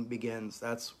grieving begins.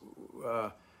 That's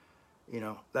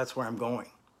that's where I'm going.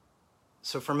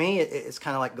 So for me, it's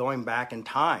kind of like going back in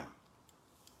time,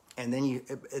 and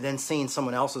then seeing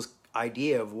someone else's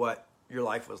idea of what your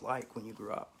life was like when you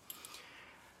grew up.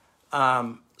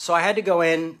 So I had to go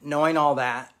in knowing all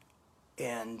that,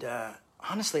 and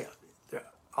honestly,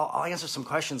 I'll answer some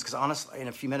questions because honestly, in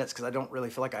a few minutes, because I don't really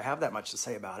feel like I have that much to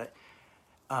say about it.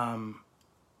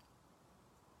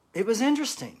 It was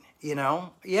interesting,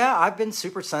 Yeah, I've been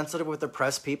super sensitive with the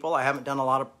press people. I haven't done a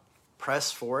lot of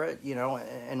press for it,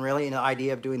 and really the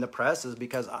idea of doing the press is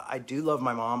because I do love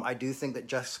my mom. I do think that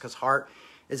Jessica's heart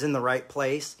is in the right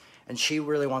place, and she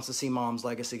really wants to see Mom's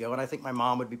legacy go, and I think my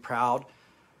mom would be proud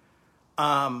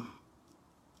to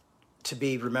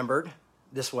be remembered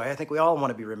this way. I think we all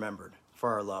want to be remembered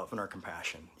for our love and our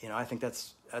compassion. I think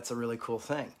that's a really cool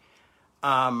thing.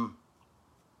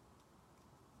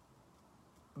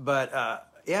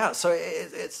 Yeah, so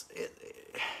it's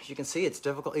you can see it's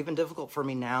difficult, even difficult for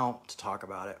me now to talk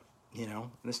about it,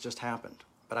 and this just happened.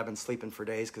 But I've been sleeping for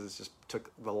days because it just took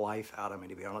the life out of me,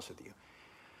 to be honest with you.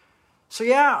 So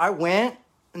yeah, I went,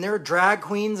 and there were drag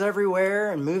queens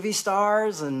everywhere and movie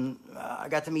stars, and I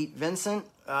got to meet Vincent,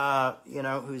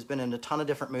 who's been in a ton of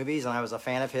different movies, and I was a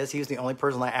fan of his. He was the only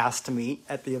person I asked to meet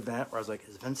at the event, where I was like,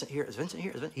 is Vincent here? Is Vincent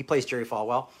here? He plays Jerry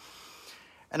Falwell.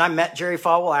 And I met Jerry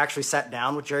Falwell. I actually sat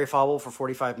down with Jerry Falwell for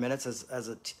 45 minutes as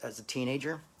a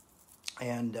teenager.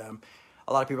 And a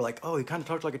lot of people are like, oh, he kind of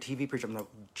talked like a TV preacher. I'm like,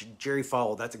 Jerry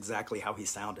Falwell, that's exactly how he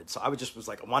sounded. So I was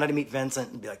like, I wanted to meet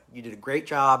Vincent and be like, you did a great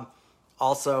job.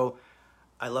 Also,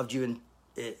 I loved you in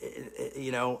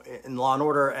in Law and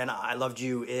Order, and I loved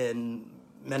you in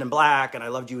Men in Black, and I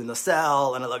loved you in The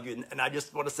Cell, and I loved you, and I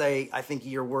just want to say, I think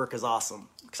your work is awesome.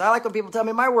 Because I like when people tell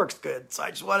me my work's good, so I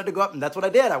just wanted to go up, and that's what I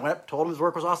did. I went up, told him his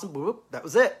work was awesome, boop, that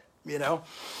was it, He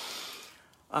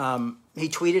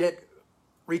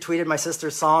retweeted my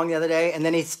sister's song the other day, and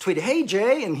then he tweeted, "Hey,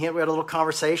 Jay," and we had a little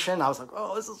conversation. I was like,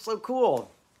 oh, this is so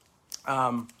cool.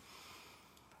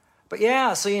 But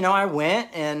yeah, so, I went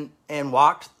and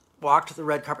walked the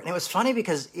red carpet. And it was funny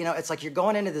because, it's like you're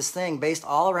going into this thing based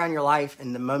all around your life,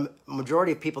 and the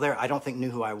majority of people there, I don't think,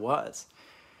 knew who I was.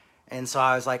 And so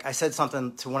I was like, I said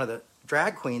something to one of the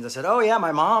drag queens. I said, "Oh, yeah,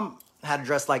 my mom had a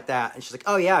dress like that." And she's like,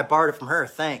 "Oh, yeah, I borrowed it from her,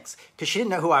 thanks." Because she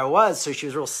didn't know who I was, so she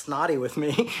was real snotty with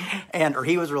me, or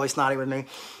he was really snotty with me.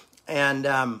 And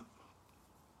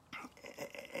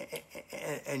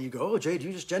you go, "Oh, Jade,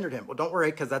 you just gendered him." Well, don't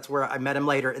worry, because that's where I met him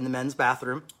later, in the men's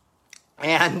bathroom.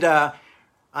 And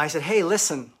I said, "Hey,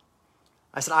 listen,"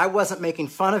 I said, "I wasn't making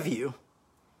fun of you.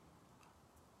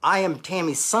 I am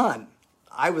Tammy's son.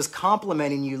 I was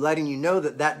complimenting you, letting you know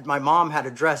that my mom had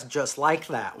a dress just like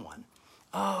that one."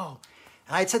 Oh,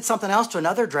 and I had said something else to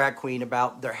another drag queen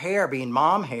about their hair being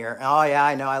mom hair. "Oh, yeah,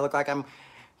 I know. I look like I'm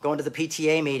going to the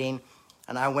PTA meeting."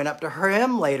 And I went up to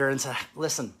him later and said,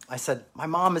 "Listen," I said, "my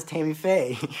mom is Tammy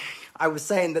Faye." I was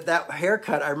saying that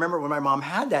haircut, I remember when my mom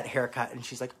had that haircut, and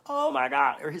she's like, "Oh my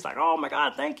God," or he's like, "Oh my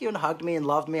God, thank you," and hugged me and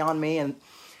loved me on me. And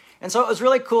so it was a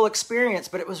really cool experience,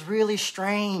 but it was really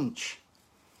strange,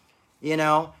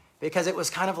 because it was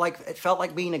kind of like, it felt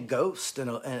like being a ghost in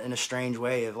a strange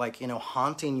way of like,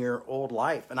 haunting your old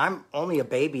life. And I'm only a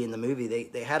baby in the movie.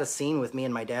 They had a scene with me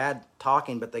and my dad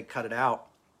talking, but they cut it out.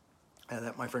 And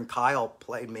that my friend Kyle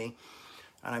played me.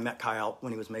 And I met Kyle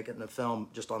when he was making the film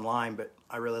just online, but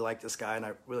I really like this guy, and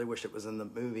I really wish it was in the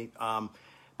movie.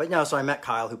 But no, so I met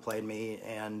Kyle, who played me,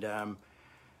 and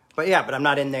but I'm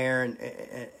not in there,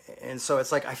 and so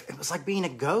it's like it was like being a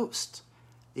ghost,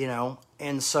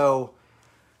 And so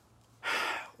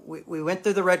we went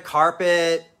through the red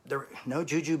carpet. There were no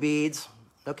juju beads,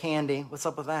 no candy. What's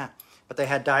up with that? But they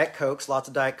had Diet Cokes, lots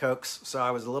of Diet Cokes, so I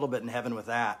was a little bit in heaven with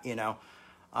that,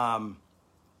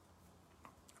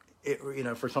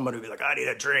 for somebody to be like, "I need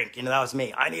a drink," that was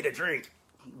me. I need a drink.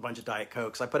 A bunch of Diet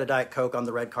Cokes. I put a Diet Coke on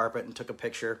the red carpet and took a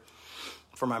picture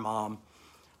for my mom.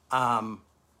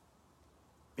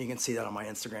 You can see that on my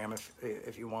Instagram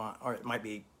if you want, or it might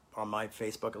be on my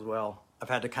Facebook as well. I've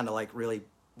had to kind of like really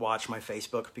watch my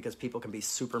Facebook because people can be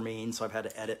super mean, so I've had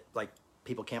to edit. Like,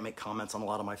 people can't make comments on a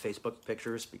lot of my Facebook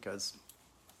pictures because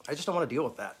I just don't want to deal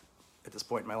with that at this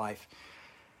point in my life.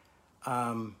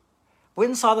 Went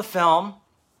and saw the film.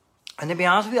 And to be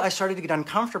honest with you, I started to get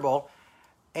uncomfortable.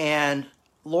 And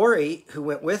Lori, who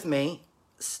went with me,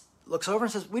 looks over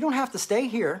and says, "We don't have to stay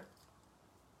here.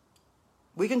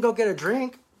 We can go get a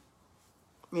drink.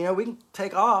 We can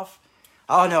take off."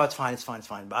 "Oh, no, it's fine.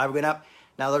 But I went up.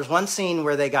 Now, there's one scene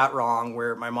where they got wrong,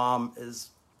 where my mom is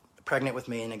pregnant with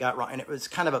me, and they got wrong. And it was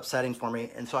kind of upsetting for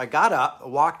me. And so I got up,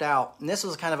 walked out. And this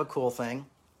was kind of a cool thing.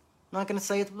 I'm not going to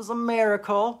say it was a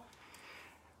miracle.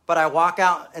 But I walk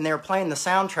out, and they were playing the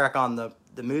soundtrack on the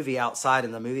movie outside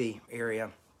in the movie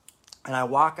area. And I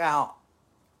walk out,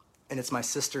 and it's my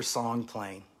sister's song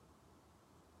playing.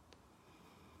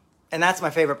 And that's my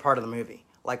favorite part of the movie.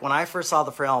 Like, when I first saw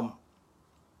the film,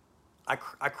 I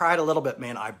cried a little bit,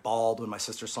 man. I bawled when my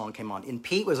sister's song came on. And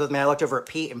Pete was with me. I looked over at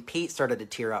Pete, and Pete started to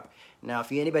tear up. Now,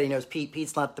 if anybody knows Pete,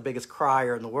 Pete's not the biggest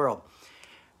crier in the world.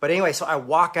 But anyway, so I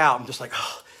walk out, I'm just like,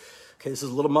 oh, okay, this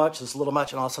is a little much, and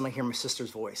all of a sudden I hear my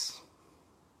sister's voice.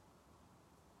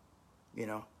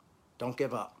 Don't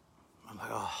give up. I'm like,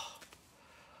 oh,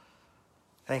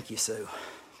 thank you, Sue.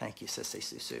 Thank you, Sissy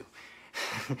Sue.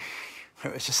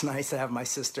 It was just nice to have my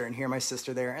sister and hear my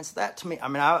sister there. And so that to me,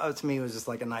 to me, it was just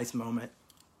like a nice moment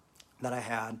that I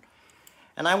had.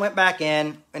 And I went back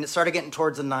in, and it started getting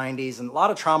towards the 90s, and a lot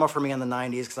of trauma for me in the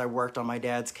 90s because I worked on my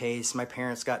dad's case. My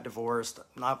parents got divorced.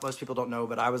 Most people don't know,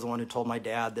 but I was the one who told my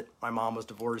dad that my mom was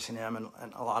divorcing him,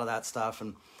 and a lot of that stuff.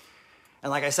 And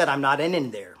like I said, I'm not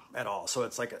in there at all. So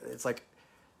it's kind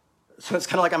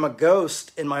of like I'm a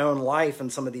ghost in my own life in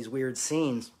some of these weird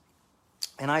scenes.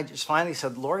 And I just finally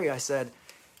said, "Lori," I said,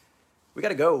 "we got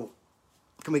to go.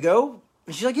 Can we go?"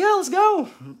 And she's like, "Yeah, let's go."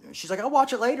 She's like, "I'll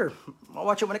watch it later. I'll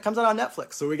watch it when it comes out on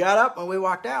Netflix." So we got up and we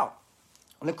walked out.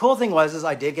 And the cool thing was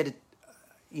I did get it.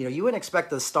 You wouldn't expect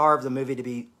the star of the movie to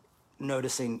be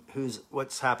noticing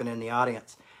what's happening in the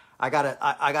audience. I got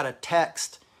a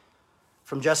text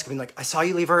from Jessica being like, "I saw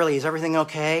you leave early. Is everything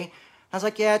okay?" I was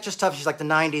like, "Yeah, it's just tough." She's like, "The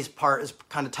 90s part is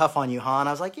kind of tough on you, huh?" And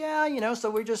I was like, "Yeah, so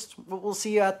we'll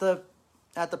see you at the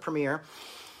premiere."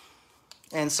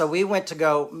 And so me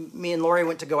and Lori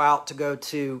went to go out to go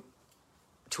to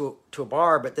a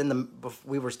bar, but then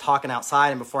we were talking outside,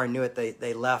 and before I knew it,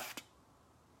 they left.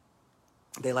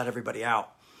 They let everybody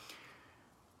out.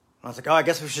 I was like, oh, I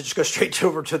guess we should just go straight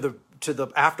over to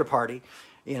the after party,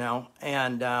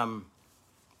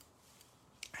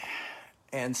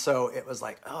 and so it was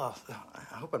like, oh,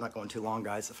 I hope I'm not going too long,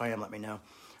 guys. If I am, let me know.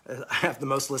 I have the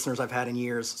most listeners I've had in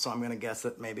years, so I'm going to guess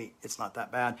that maybe it's not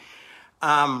that bad.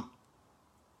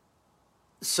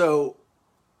 So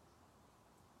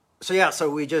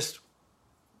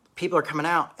people are coming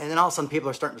out, and then all of a sudden people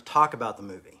are starting to talk about the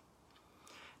movie.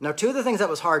 Now, two of the things that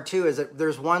was hard too is that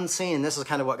there's one scene, and this is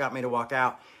kind of what got me to walk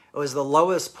out. It was the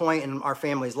lowest point in our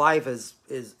family's life is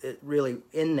it really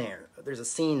in there. There's a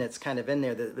scene that's kind of in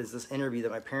there that was this interview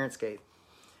that my parents gave.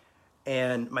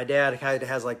 And my dad kind of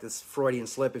has like this Freudian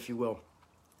slip, if you will.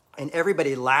 And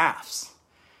everybody laughs.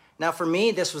 Now, for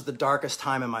me, this was the darkest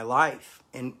time in my life.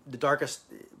 And the darkest,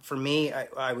 for me,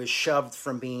 I was shoved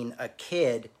from being a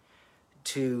kid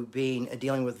to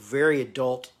dealing with very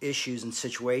adult issues and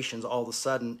situations all of a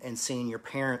sudden, and seeing your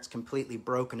parents completely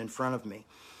broken in front of me.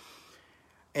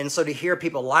 And so to hear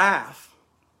people laugh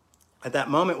at that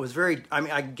moment was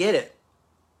I get it.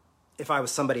 If I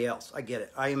was somebody else, I get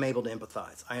it. I am able to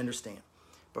empathize. I understand.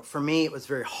 But for me, it was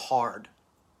very hard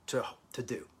to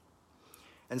do.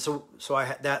 And so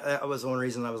that was the one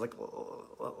reason I was like,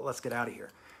 let's get out of here.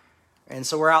 And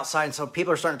so we're outside, and so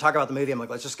people are starting to talk about the movie. I'm like,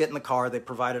 let's just get in the car. They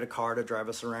provided a car to drive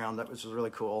us around. That was really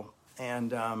cool.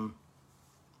 And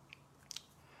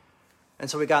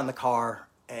so we got in the car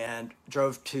and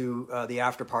drove to the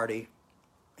after party.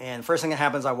 And first thing that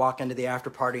happens, I walk into the after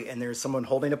party, and there's someone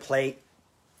holding a plate.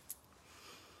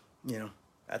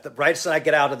 Right as I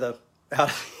get out of the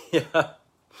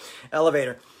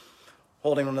elevator,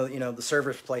 holding one of the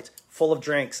server's plates full of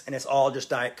drinks, and it's all just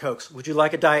Diet Cokes. Would you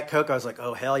like a Diet Coke? I was like,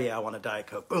 oh, hell yeah, I want a Diet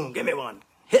Coke. Boom, give me one.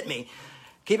 Hit me.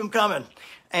 Keep them coming.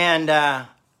 And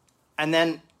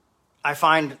then I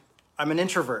find I'm an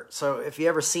introvert. So if you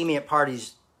ever see me at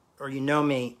parties, or you know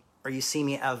me, or you see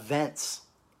me at events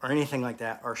or anything like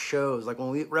that, or shows, like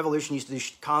when Revolution used to do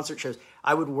concert shows,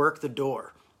 I would work the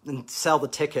door and sell the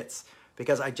tickets,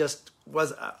 because I just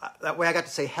was, that way I got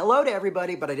to say hello to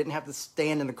everybody, but I didn't have to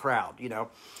stand in the crowd,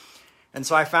 And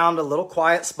so I found a little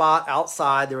quiet spot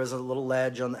outside. There was a little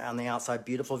ledge on the outside,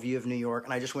 beautiful view of New York,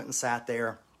 and I just went and sat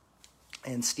there.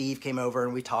 And Steve came over,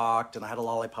 and we talked, and I had a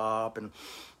lollipop, and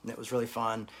it was really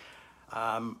fun.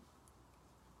 Because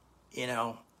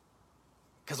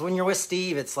when you're with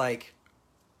Steve, it's like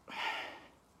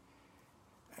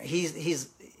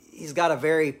he's got a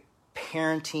very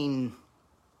parenting,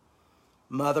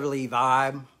 motherly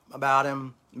vibe about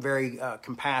him. Very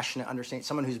compassionate, understanding,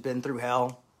 someone who's been through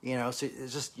hell. So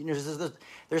it's just,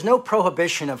 there's no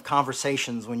prohibition of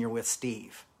conversations when you're with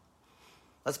Steve.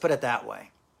 Let's put it that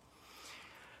way.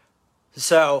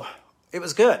 So it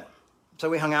was good. So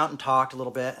we hung out and talked a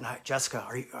little bit. And Jessica,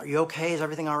 are you okay? Is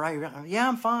everything all right? Yeah,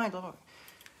 I'm fine.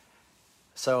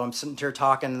 So I'm sitting here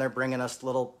talking, and they're bringing us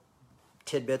little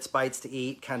tidbits, bites to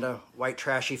eat, kind of white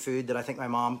trashy food that I think my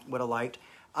mom would have liked.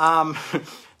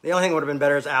 The only thing that would have been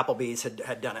better is Applebee's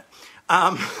had done it.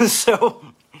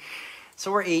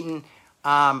 So we're eating,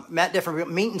 met different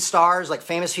people, meeting stars, like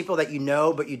famous people that you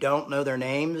know, but you don't know their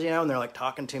names, and they're like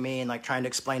talking to me and like trying to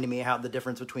explain to me how the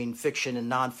difference between fiction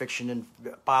and nonfiction and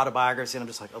autobiography. And I'm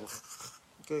just like,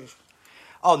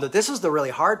 oh, no, this is the really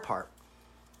hard part.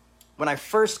 When I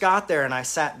first got there and I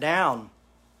sat down,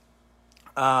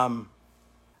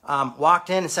 walked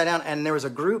in and sat down, and there was a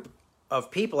group of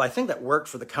people, I think that worked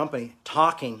for the company,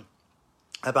 talking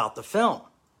about the film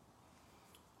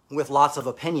with lots of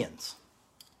opinions.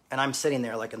 And I'm sitting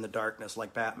there like in the darkness,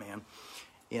 like Batman,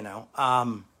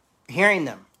 hearing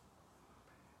them.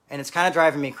 And it's kind of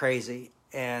driving me crazy.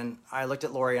 And I looked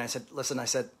at Lori and I said, listen,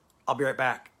 I'll be right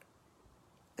back.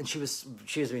 And she was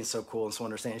being so cool and so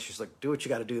understanding. She's like, do what you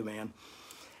got to do, man.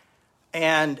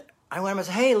 And I went and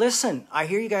said, hey, listen, I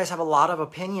hear you guys have a lot of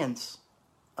opinions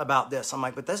about this. I'm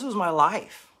like, but this was my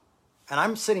life. And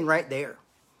I'm sitting right there.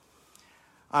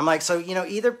 I'm like, so,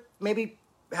 either maybe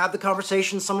have the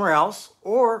conversation somewhere else,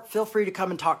 or feel free to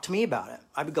come and talk to me about it.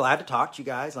 I'd be glad to talk to you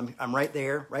guys. I'm right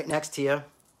there, right next to you.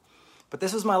 But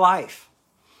this is my life.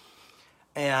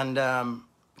 And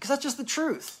because that's just the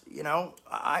truth,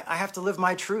 I have to live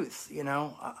my truth,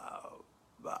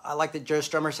 I like that Joe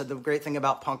Strummer said the great thing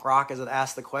about punk rock is it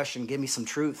asks the question, give me some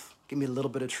truth. Give me a little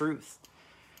bit of truth.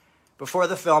 Before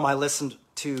the film, I listened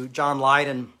to John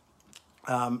Lydon,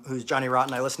 who's Johnny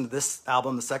Rotten. I listened to this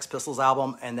album, the Sex Pistols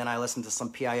album, and then I listened to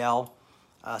some PIL,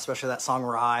 especially that song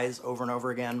Rise, over and over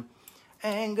again.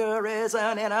 anger is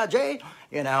an energy,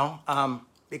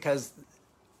 because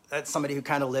that's somebody who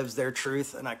kind of lives their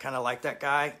truth, and I kind of like that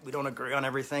guy. We don't agree on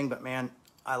everything, but man,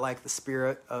 I like the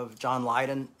spirit of John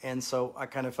Lydon, and so I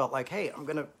kind of felt like, hey, I'm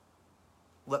going to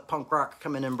let punk rock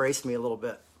come and embrace me a little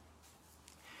bit.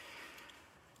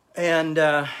 And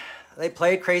they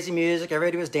played crazy music.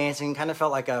 Everybody was dancing. Kind of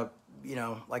felt like a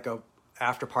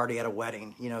after party at a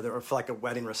wedding, or like a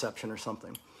wedding reception or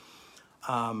something.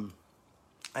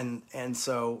 And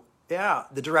so, yeah,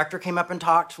 the director came up and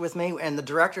talked with me, and the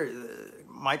director,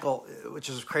 Michael, which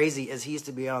is crazy, is he used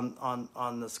to be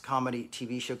on this comedy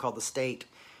TV show called The State.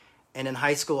 And in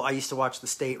high school, I used to watch The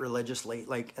State religiously,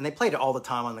 and they played it all the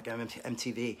time on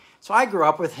MTV. So I grew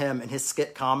up with him and his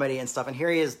skit comedy and stuff. And here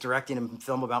he is directing a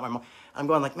film about my mom. I'm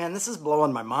going like, man, this is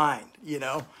blowing my mind,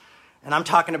 And I'm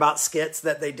talking about skits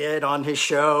that they did on his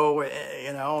show,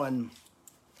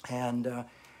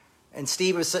 and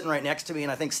Steve was sitting right next to me,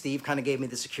 and I think Steve kind of gave me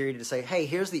the security to say, hey,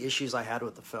 here's the issues I had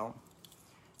with the film.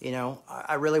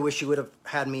 I really wish you would have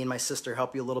had me and my sister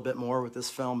help you a little bit more with this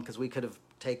film, because we could have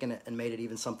taken it and made it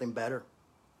even something better,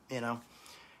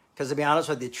 Because to be honest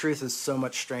with you, the truth is so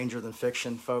much stranger than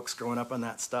fiction, folks, growing up on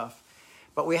that stuff.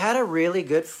 But we had a really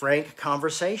good, frank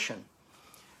conversation.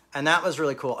 And that was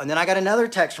really cool. And then I got another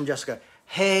text from Jessica.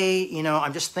 Hey,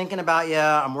 I'm just thinking about you.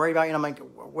 I'm worried about you. And I'm like,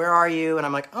 where are you? And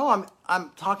I'm like, oh,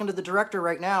 I'm talking to the director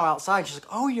right now outside. She's like,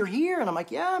 oh, you're here? And I'm like,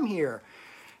 yeah, I'm here.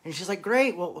 And she's like,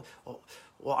 great. Well,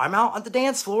 I'm out on the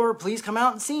dance floor. Please come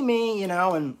out and see me,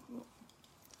 And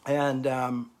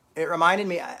it reminded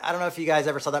me, I don't know if you guys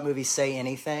ever saw that movie, Say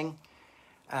Anything.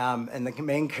 And the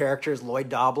main character is Lloyd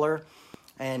Dobler.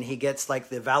 And he gets like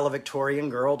the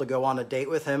valedictorian girl to go on a date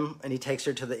with him, and he takes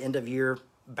her to the end of year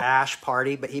bash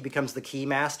party, but he becomes the key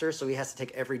master, so he has to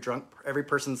take every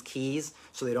person's keys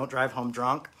so they don't drive home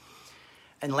drunk.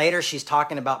 And later she's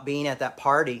talking about being at that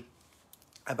party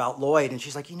about Lloyd, and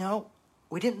she's like,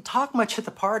 we didn't talk much at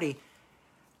the party,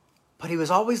 but he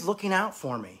was always looking out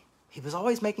for me. He was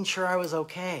always making sure I was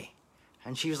okay.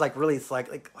 And she was like, really, it's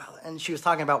like, well, and she was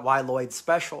talking about why Lloyd's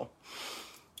special.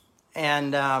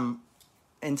 And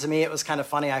to me, it was kind of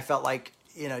funny. I felt like,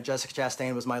 Jessica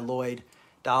Chastain was my Lloyd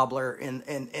Dobler.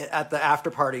 And at the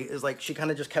after party, is like she kind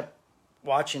of just kept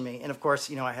watching me. And of course,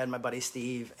 I had my buddy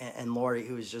Steve and Lori,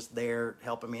 who was just there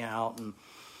helping me out.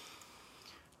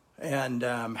 And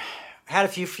had a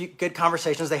few good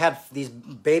conversations. They had these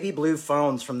baby blue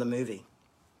phones from the movie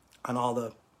on all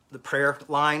the prayer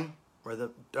line or the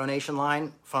donation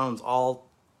line phones all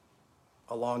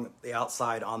along the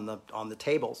outside on the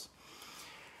tables.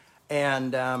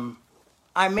 And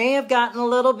I may have gotten a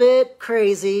little bit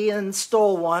crazy and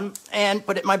stole one and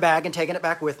put it in my bag and taken it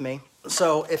back with me.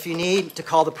 So if you need to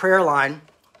call the prayer line,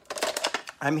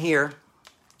 I'm here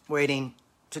waiting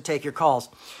to take your calls.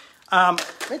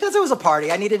 Because it was a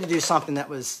party, I needed to do something that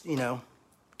was,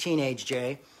 teenage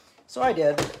Jay. So I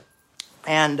did.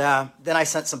 And then I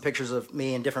sent some pictures of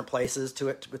me in different places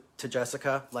to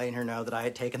Jessica, letting her know that I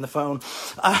had taken the phone.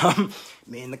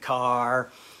 Me in the car.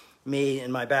 Me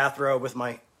in my bathrobe with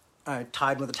I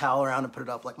tied with a towel around and put it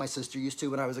up like my sister used to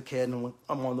when I was a kid, and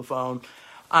I'm on the phone.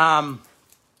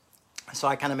 So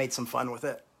I kind of made some fun with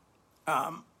it.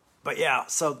 But yeah,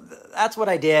 so that's what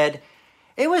I did.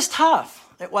 It was tough.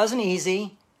 It wasn't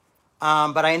easy.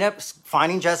 But I ended up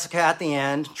finding Jessica at the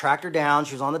end, tracked her down.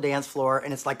 She was on the dance floor,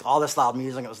 and it's like all this loud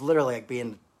music. It was literally like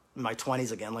being in my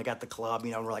 20s again, like at the club,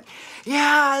 we're like,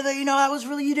 yeah, that was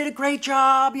really, you did a great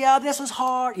job. Yeah, this was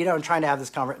hard, and trying to have this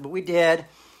conversation, but we did.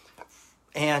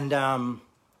 And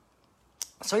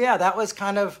so, yeah, that was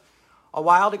kind of a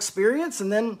wild experience.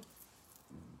 And then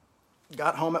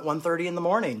got home at 1:30 in the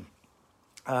morning,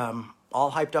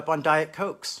 all hyped up on Diet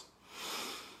Cokes.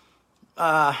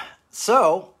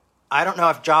 So I don't know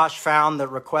if Josh found the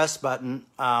request button.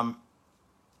 I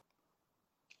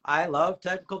love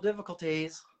technical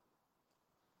difficulties.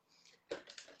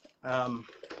 Hello.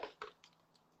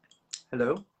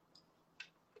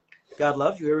 God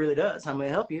loves you. It really does. How may I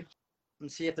help you?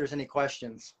 Let's see if there's any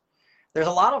questions. There's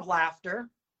a lot of laughter.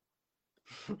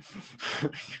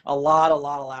 a lot of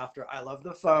laughter. I love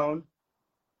the phone.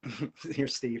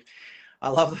 Here's Steve. I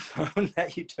love the phone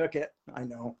that you took it. I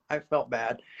know. I felt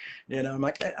bad. I'm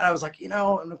like, I was like, and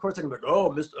of course I'm like,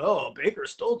 oh, Baker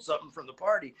stole something from the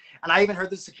party. And I even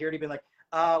heard the security being like,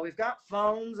 we've got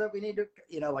phones that we need to,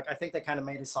 I think they kind of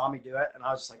maybe saw me do it. And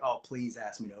I was just like, oh, please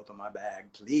ask me to open my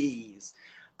bag, please.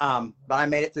 But I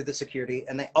made it through the security.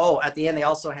 And at the end, they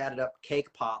also had it up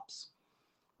cake pops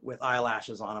with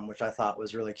eyelashes on them, which I thought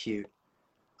was really cute.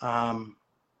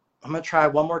 I'm going to try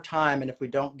one more time, and if we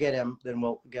don't get him, then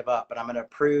we'll give up. But I'm going to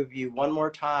prove you one more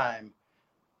time.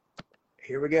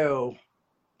 Here we go.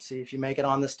 See if you make it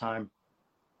on this time.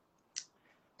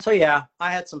 So yeah,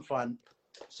 I had some fun.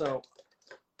 So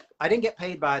I didn't get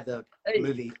paid by the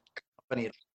movie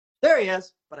company. There he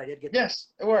is, but I did get. Yes,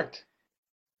 it worked.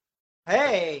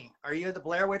 Hey, are you the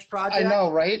Blair Witch Project? I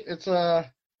know, right? It's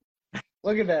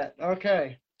look at that.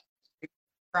 Okay.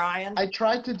 Crying. I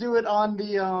tried to do it on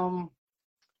the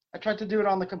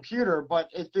computer, but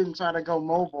it didn't try to go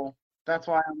mobile. That's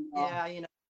why I'm Yeah, you know,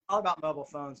 all about mobile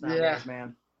phones nowadays, Yeah.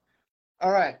 man.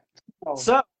 All right.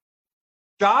 So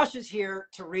Josh is here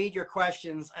to read your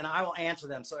questions and I will answer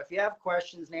them. So if you have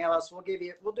questions, nail us. We'll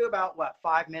do about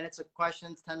 5 minutes of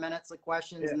questions, 10 minutes of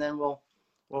questions, Yeah. and then we'll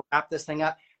wrap this thing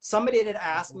up. Somebody did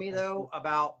ask me though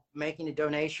about making a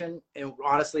donation, and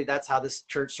honestly, that's how this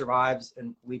church survives,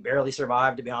 and we barely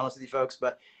survive, to be honest with you folks.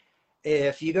 But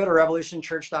if you go to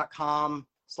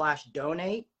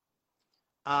revolutionchurch.com/donate,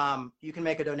 you can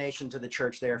make a donation to the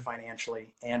church there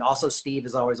financially. And also Steve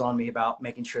is always on me about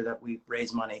making sure that we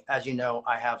raise money. As you know,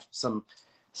 I have some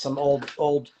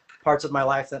old parts of my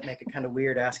life that make it kind of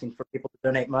weird asking for people to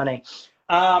donate money.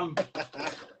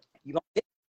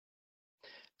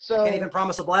 You can't even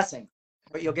promise a blessing,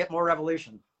 but you'll get more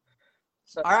revolution.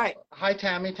 So, all right. Hi,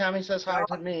 Tammy. Tammy says hi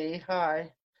to me.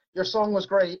 Hi. Your song was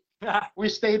great. We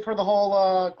stayed for the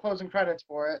whole closing credits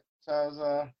for it. So it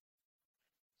was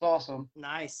awesome.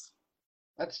 Nice.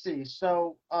 Let's see.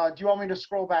 So do you want me to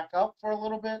scroll back up for a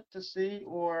little bit to see,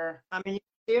 or? I mean,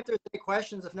 see if there's any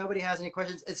questions. If nobody has any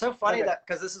questions, it's so funny that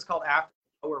because this is called After,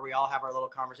 where we all have our little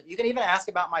conversation. You can even ask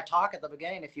about my talk at the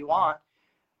beginning if you want.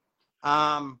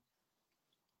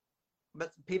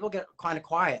 But people get kind of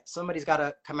quiet. Somebody's got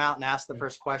to come out and ask the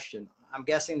first question. I'm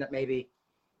guessing that maybe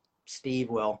Steve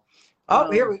will.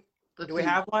 Oh, here do we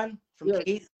have one from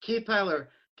Keith? Keith Tyler.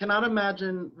 Cannot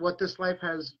imagine what this life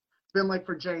has been like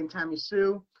for Jay and Tammy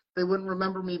Sue. They wouldn't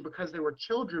remember me because they were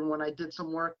children when I did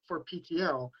some work for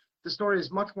PTL. The story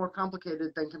is much more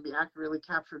complicated than can be accurately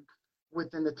captured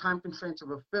within the time constraints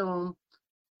of a film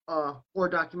or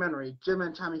documentary. Jim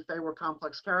and Tammy Faye were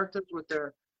complex characters with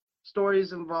their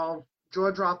stories involve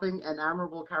jaw-dropping and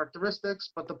admirable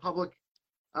characteristics, but the public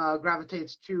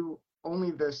gravitates to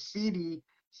only the seedy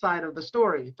side of the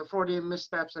story, the Freudian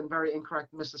missteps and very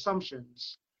incorrect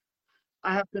misassumptions.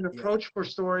 I have been approached for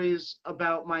stories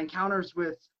about my encounters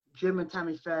with Jim and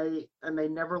Tammy Faye, and they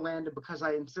never landed because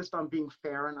I insist on being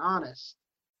fair and honest.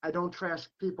 I don't trash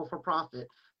people for profit.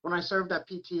 When I served at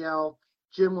PTL,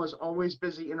 Jim was always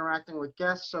busy interacting with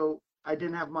guests, so I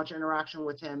didn't have much interaction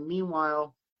with him.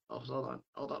 Meanwhile, hold on,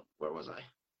 where was I?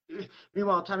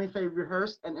 Meanwhile, Tammy Faye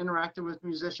rehearsed and interacted with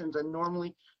musicians and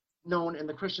normally known in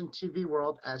the Christian TV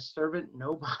world as servant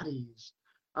nobodies.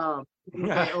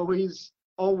 They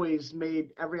always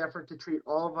made every effort to treat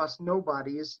all of us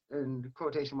nobodies, in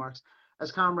quotation marks, as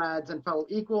comrades and fellow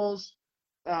equals.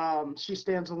 She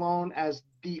stands alone as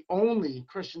the only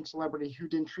Christian celebrity who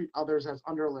didn't treat others as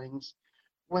underlings.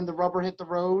 When the rubber hit the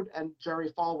road and Jerry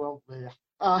Falwell,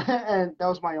 and that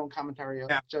was my own commentary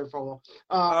of Jerry Falwell,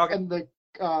 and the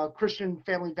Christian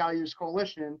Family Values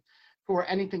Coalition, who were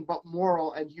anything but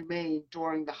moral and humane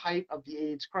during the height of the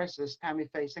AIDS crisis, Tammy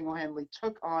Faye single-handedly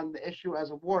took on the issue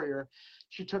as a warrior.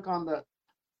 She took on the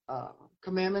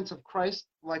commandments of Christ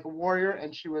like a warrior,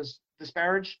 and she was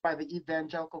disparaged by the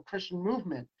evangelical Christian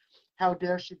movement. How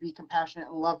dare she be compassionate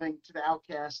and loving to the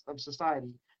outcasts of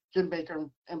society? Jim Bakker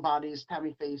embodies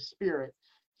Tammy Faye's spirit.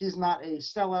 He's not a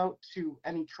sellout to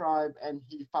any tribe, and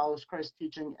he follows Christ's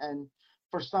teaching, and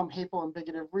for some hateful and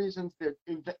bigoted reasons, the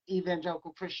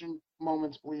evangelical Christian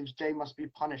Moments believes Jay must be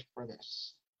punished for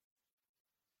this.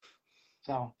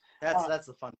 So that's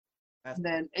the fun.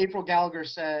 Then April Gallagher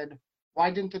said,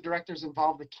 "Why didn't the directors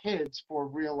involve the kids for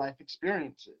real life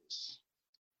experiences?"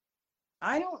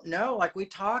 I don't know. Like, we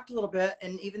talked a little bit,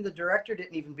 and even the director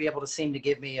didn't even be able to seem to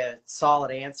give me a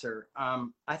solid answer.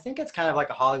 I think it's kind of like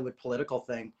a Hollywood political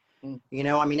thing. You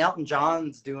know, I mean, Elton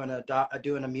John's doing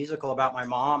a musical about my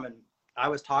mom, and I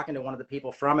was talking to one of the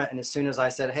people from it, and as soon as I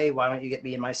said, "Hey, why don't you get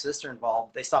me and my sister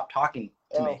involved?" they stopped talking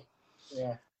to me.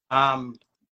 Yeah.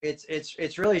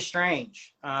 It's really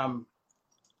strange.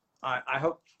 I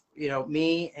hope, you know,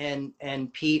 me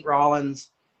and Pete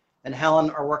Rollins and Helen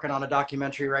are working on a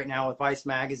documentary right now with Vice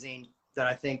Magazine that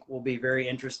I think will be very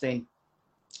interesting.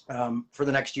 For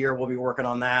the next year, we'll be working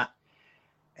on that.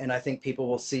 And I think people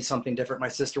will see something different. My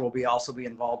sister will also be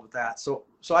involved with that. So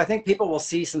I think people will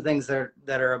see some things that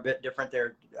are a bit different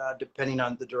there, depending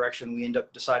on the direction we end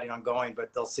up deciding on going,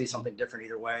 but they'll see something different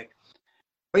either way.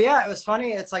 But yeah, it was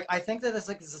funny. It's like, I think that it's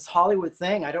like this Hollywood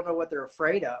thing. I don't know what they're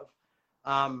afraid of.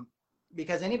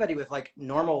 because anybody with like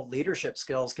normal leadership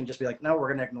skills can just be like, no, we're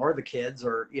going to ignore the kids,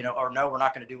 or, you know, or no, we're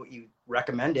not going to do what you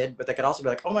recommended. But they could also be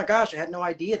like, oh my gosh, I had no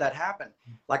idea that happened.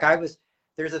 Like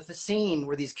there's a scene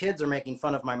where these kids are making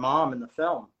fun of my mom in the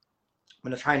film. I'm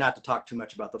going to try not to talk too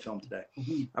much about the film today.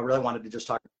 I really wanted to just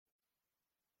talk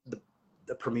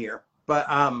the premiere, but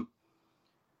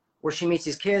where she meets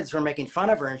these kids who are making fun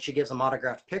of her and she gives them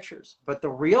autographed pictures. But the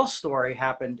real story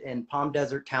happened in Palm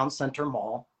Desert Town Center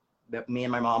Mall that me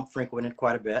and my mom frequented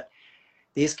quite a bit.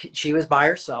 She was by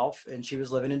herself and she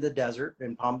was living in the desert,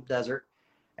 in Palm Desert.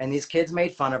 And these kids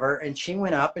made fun of her, and she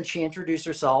went up and she introduced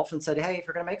herself and said, hey, if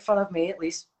you're going to make fun of me, at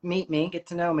least meet me, get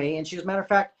to know me. And she was, matter of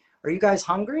fact, are you guys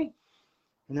hungry?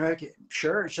 And they're like,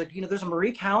 sure. She's like, you know, there's a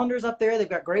Marie Callender's up there. They've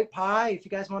got great pie. If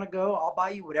you guys want to go, I'll buy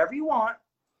you whatever you want.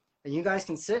 And you guys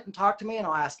can sit and talk to me and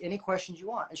I'll ask any questions you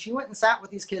want. And she went and sat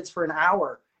with these kids for an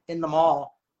hour in the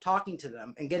mall, talking to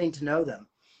them and getting to know them.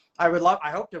 I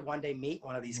hope to one day meet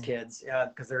one of these kids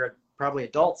because they're probably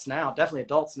adults now, definitely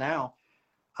adults now.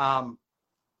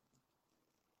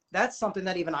 That's something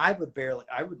that even I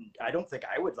don't think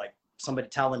I would like somebody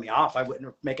telling me off. I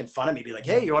wouldn't, making fun of me, be like,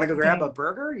 hey, you want to go grab a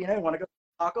burger? You know, you want to go to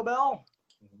Taco Bell?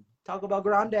 Taco Bell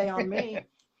Grande on me.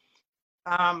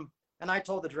 And I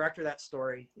told the director that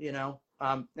story, you know,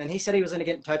 and he said he was going to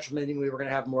get in touch with me and we were going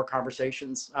to have more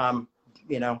conversations.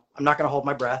 You know, I'm not going to hold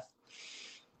my breath.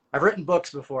 I've written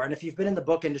books before, and if you've been in the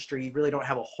book industry, you really don't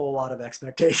have a whole lot of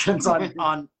expectations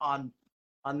on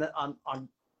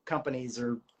companies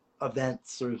or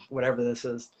events or whatever this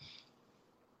is.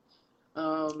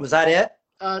 Was that it?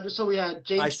 So we had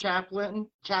James Chapman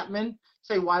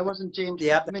say, why wasn't James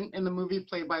Chapman in the movie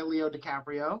played by Leo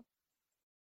DiCaprio?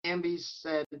 Ambi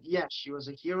said, yes, she was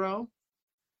a hero.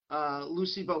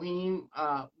 Lucy Boheme,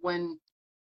 when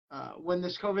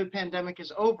this COVID pandemic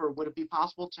is over, would it be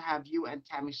possible to have you and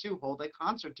Tammy Sue hold a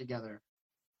concert together?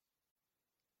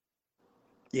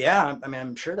 Yeah, I mean,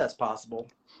 I'm sure that's possible.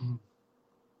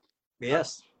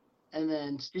 Yes. And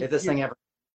then Steve, if this thing ever.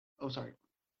 Oh, sorry.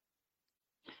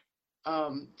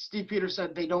 Steve Peters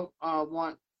said they don't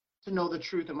want to know the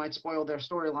truth. It might spoil their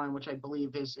storyline, which I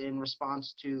believe is in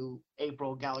response to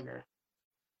April Gallagher.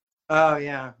 Oh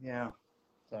yeah, yeah.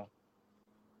 So,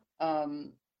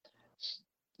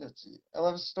 let's see. I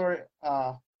love the story.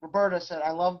 Roberta said,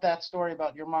 I love that story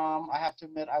about your mom. I have to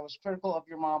admit, I was critical of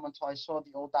your mom until I saw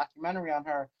the old documentary on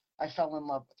her. I fell in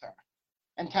love with her.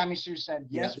 And Tammy Sue said,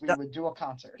 yes, we would do a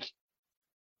concert.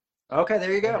 Okay,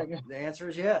 there you go. The answer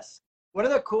is yes. One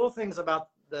of the cool things about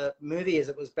the movie is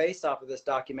it was based off of this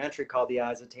documentary called The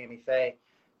Eyes of Tammy Faye,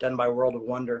 done by World of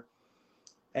Wonder.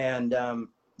 And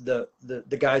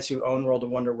the guys who own World of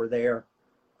Wonder were there.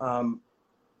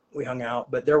 We hung out,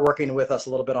 but they're working with us a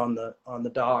little bit on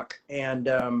the doc. And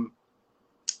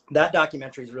that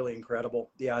documentary is really incredible,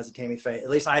 The Eyes of Tammy Faye. At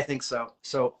least I think so.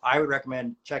 So I would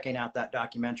recommend checking out that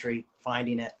documentary,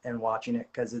 finding it and watching it,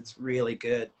 because it's really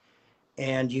good.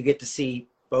 And you get to see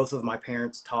both of my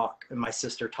parents talk and my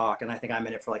sister talk. And I think I'm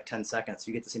in it for like 10 seconds.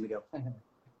 You get to see me go.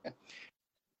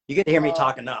 You get to hear me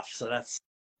talk enough. So that's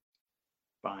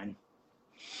fine.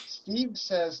 Steve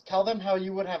says, tell them how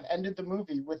you would have ended the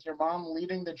movie with your mom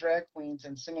leading the drag queens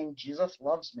and singing Jesus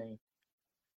Loves Me.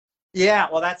 Yeah,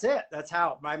 well, that's it. That's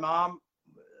how my mom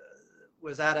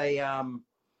was at a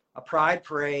pride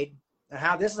parade.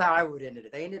 And this is how I would end it.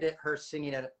 They ended it her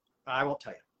singing at it. I won't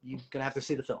tell you. You're going to have to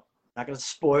see the film. I'm not going to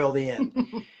spoil the end.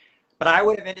 But I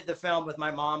would have ended the film with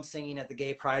my mom singing at the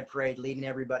gay pride parade, leading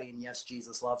everybody in Yes,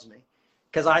 Jesus Loves Me.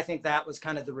 Because I think that was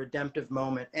kind of the redemptive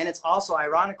moment. And it's also,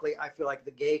 ironically, I feel like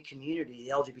the gay community,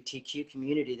 the LGBTQ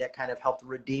community, that kind of helped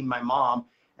redeem my mom.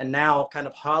 And now kind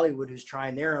of Hollywood, who's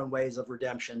trying their own ways of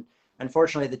redemption.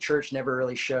 Unfortunately, the church never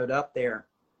really showed up there.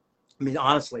 I mean,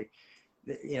 honestly,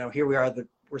 you know, here we are,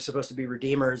 we're supposed to be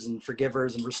redeemers and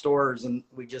forgivers and restorers, and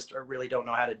we just really don't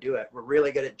know how to do it. We're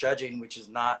really good at judging, which is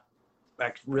not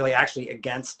really actually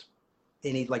against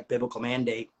any like biblical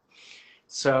mandate.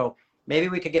 So maybe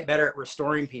we could get better at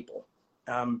restoring people.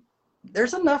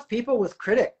 There's enough people with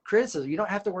criticism. You don't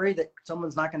have to worry that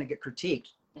someone's not going to get critiqued.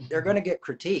 They're going to get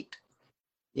critiqued.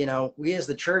 You know, we as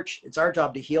the church, it's our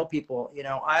job to heal people. You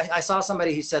know, I saw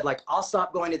somebody who said, like, I'll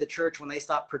stop going to the church when they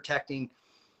stop protecting,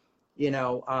 you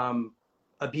know,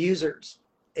 abusers.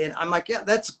 And I'm like, yeah,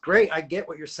 that's great. I get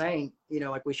what you're saying. You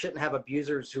know, like, we shouldn't have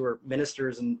abusers who are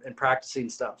ministers and practicing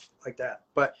stuff like that.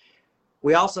 But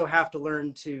we also have to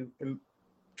learn to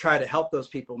try to help those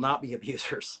people not be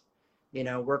abusers. You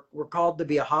know, we're called to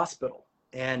be a hospital,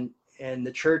 and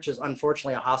the church is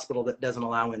unfortunately a hospital that doesn't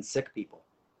allow in sick people,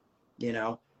 you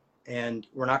know, and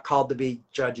we're not called to be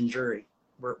judge and jury.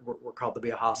 We're called to be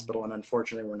a hospital, and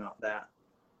unfortunately we're not that.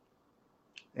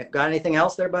 Got anything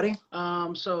else there, buddy?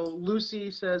 So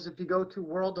Lucy says if you go to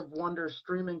World of Wonder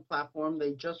streaming platform,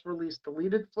 they just released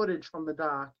deleted footage from the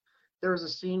doc. There is a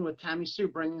scene with Tammy Sue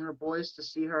bringing her boys to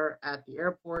see her at the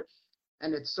airport,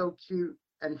 and it's so cute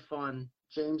and fun.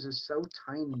 James is so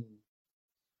tiny.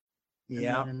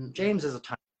 Yeah, James is a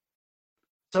tiny.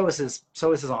 So is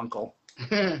his uncle.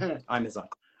 I'm his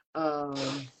uncle.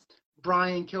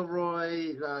 Brian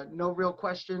Kilroy, no real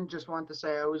question. Just wanted to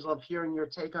say I always love hearing your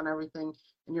take on everything,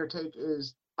 and your take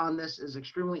on this is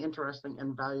extremely interesting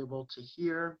and valuable to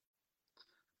hear.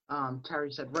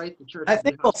 Terry said, right, the church. I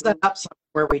think we'll set up something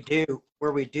where we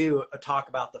do a talk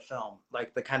about the film,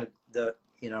 like the kind of the,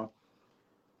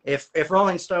 if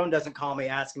Rolling Stone doesn't call me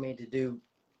asking me to do,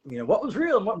 what was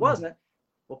real and what wasn't,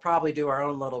 we'll probably do our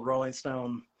own little Rolling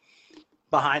Stone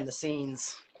behind the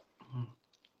scenes,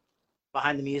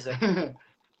 behind the music.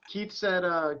 Keith said,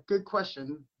 good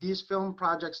question. These film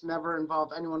projects never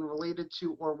involve anyone related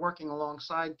to or working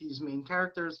alongside these main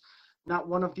characters. Not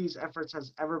one of these efforts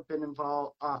has ever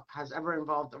involved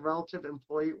a relative,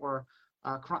 employee, or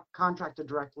contractor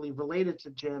directly related to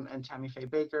Jim and Tammy Faye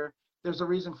Bakker. There's a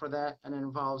reason for that, and it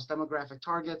involves demographic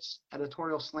targets,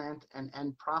 editorial slant, and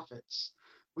end profits.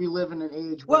 We live in an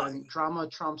age when drama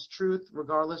trumps truth,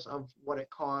 regardless of what it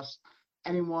costs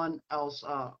anyone else,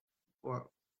 or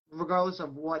regardless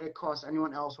of what it costs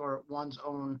anyone else or one's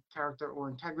own character or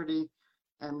integrity.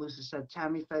 And Lucy said,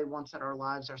 Tammy Faye once said our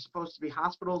lives are supposed to be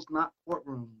hospitals, not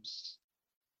courtrooms.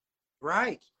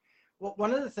 Right. Well,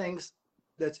 one of the things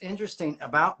that's interesting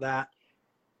about that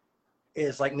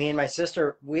is, like, me and my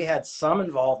sister, we had some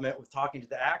involvement with talking to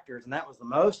the actors, and that was the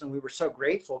most. And we were so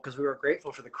grateful because we were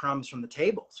grateful for the crumbs from the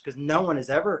tables, because no one has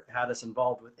ever had us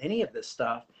involved with any of this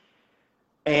stuff.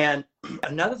 And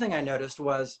another thing I noticed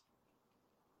was,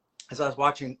 as I was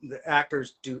watching the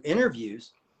actors do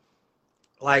interviews,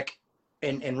 like,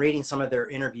 and reading some of their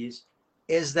interviews,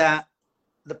 is that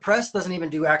the press doesn't even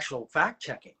do actual fact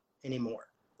checking anymore.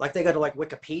 Like, they go to like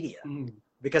Wikipedia,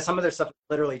 because some of their stuff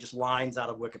literally just lines out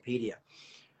of Wikipedia.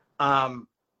 I've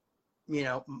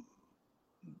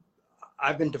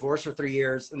been divorced for 3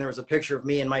 years, and there was a picture of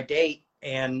me and my date,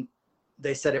 and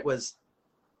they said it was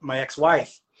my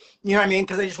ex-wife. You know what I mean?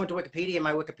 Because they just went to Wikipedia, and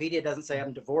my Wikipedia doesn't say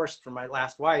I'm divorced from my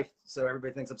last wife, so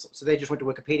everybody thinks so they just went to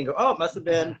Wikipedia and go, oh, it must have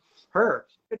been her.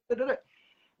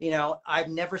 I've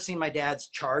never seen my dad's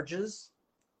charges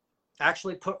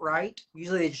actually put right.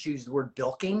 Usually they just use the word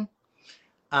bilking.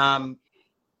 Most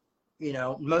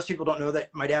people don't know that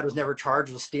my dad was never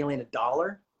charged with stealing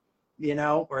 $1,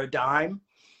 or a dime,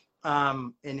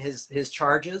 in his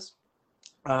charges.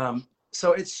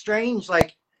 So it's strange.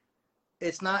 Like,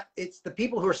 it's the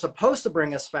people who are supposed to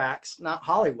bring us facts, not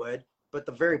Hollywood, but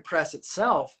the very press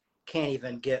itself can't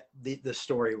even get the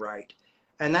story right.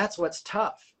 And that's what's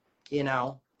tough,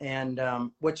 and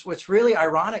what's really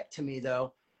ironic to me,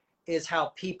 though, is how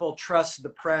people trust the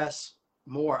press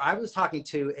more. I was talking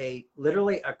to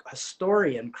literally a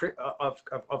historian of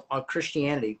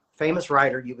Christianity, famous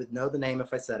writer, you would know the name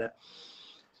if I said it,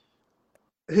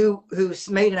 who's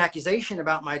made an accusation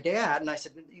about my dad. And I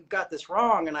said, you've got this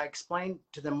wrong. And I explained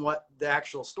to them what the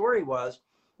actual story was.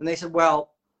 And they said,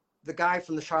 well, the guy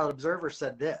from the Charlotte Observer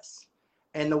said this,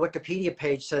 and the Wikipedia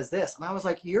page says this. And I was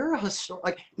like, you're a historian.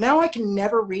 Like, now I can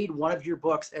never read one of your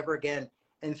books ever again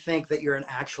and think that you're an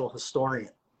actual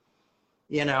historian,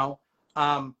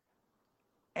 and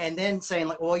then saying,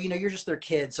 like, well, you're just their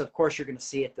kid, so of course you're going to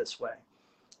see it this way.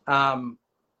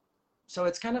 So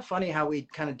it's kind of funny how we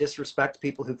kind of disrespect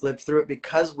people who've lived through it,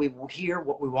 because we hear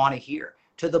what we want to hear,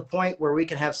 to the point where we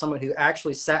can have someone who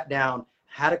actually sat down,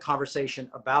 had a conversation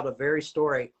about a very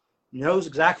story, knows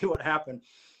exactly what happened,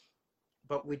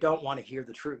 but we don't want to hear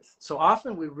the truth. So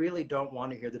often we really don't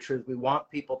want to hear the truth. We want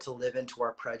people to live into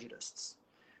our prejudices.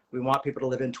 We want people to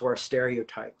live into our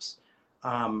stereotypes.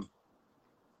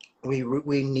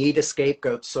 We need a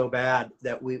scapegoat so bad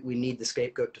that we need the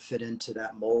scapegoat to fit into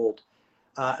that mold.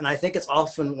 And I think it's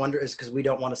often is because we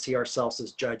don't want to see ourselves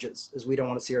as judges, as we don't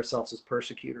want to see ourselves as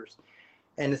persecutors.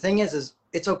 And the thing is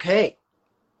it's okay.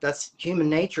 That's human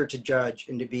nature to judge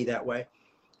and to be that way.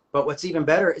 But what's even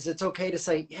better is it's okay to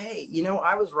say, hey,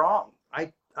 I was wrong.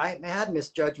 I had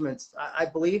misjudgments. I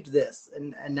believed this,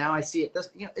 and now I see it.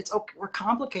 It's okay. We're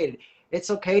complicated. It's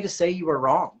okay to say you were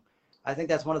wrong. I think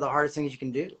that's one of the hardest things you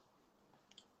can do.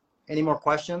 Any more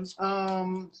questions?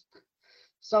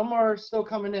 Some are still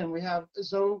coming in. We have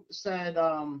Zoe said,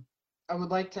 I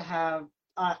would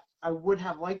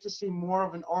have liked to see more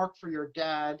of an arc for your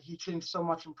dad. He changed so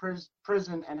much in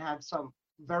prison and had some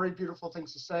very beautiful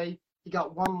things to say. He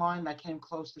got one line that came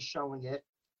close to showing it.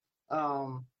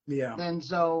 Then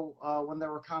Zoe, when they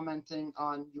were commenting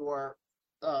on your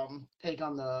take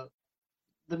on the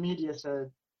media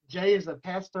said Jay is a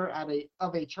pastor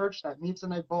of a church that meets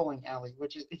in a bowling alley,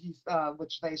 which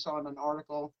they saw in an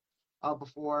article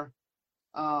before.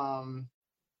 Um,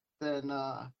 then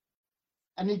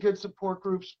any good support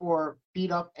groups for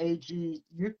beat up AG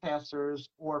youth pastors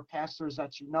or pastors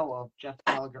that you know of? Jeff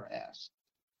Gallagher asked.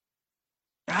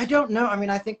 I don't know. I mean,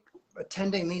 I think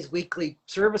attending these weekly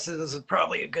services is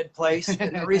probably a good place.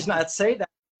 And the reason I'd say that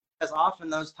is often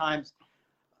those times,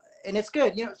 and it's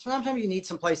good, sometimes you need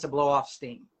some place to blow off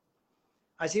steam.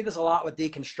 I see this a lot with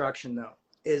deconstruction, though,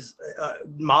 is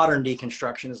modern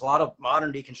deconstruction. Is a lot of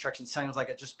modern deconstruction sounds like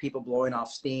it's just people blowing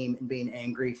off steam and being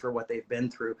angry for what they've been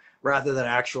through rather than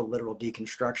actual literal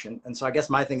deconstruction. And so I guess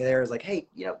my thing there is like, hey,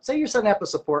 say you're setting up a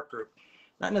support group,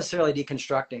 not necessarily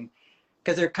deconstructing,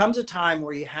 because there comes a time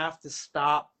where you have to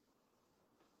stop.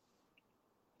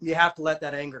 You have to let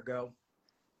that anger go,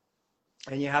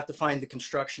 and you have to find the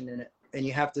construction in it, and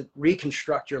you have to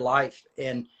reconstruct your life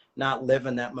and not live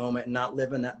in that moment and not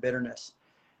live in that bitterness.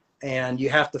 And you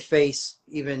have to face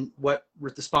even what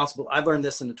responsible. I learned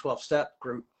this in the 12-step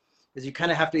group, is you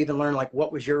kind of have to even learn like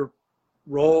what was your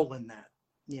role in that,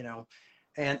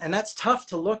 and that's tough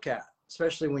to look at,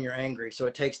 especially when you're angry. So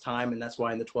it takes time, and that's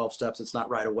why in the 12 steps it's not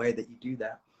right away that you do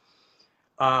that.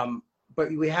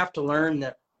 But we have to learn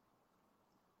that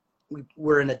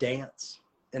we're in a dance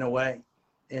in a way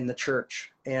in the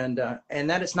church, and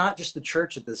that it's not just the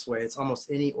church at this way. It's almost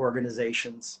any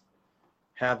organizations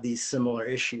have these similar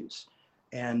issues,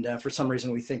 and for some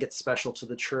reason we think it's special to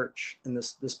the church and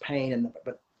this pain.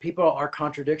 But people are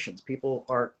contradictions. People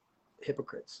are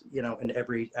hypocrites, in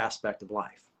every aspect of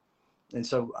life. And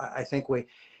so I think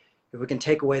if we can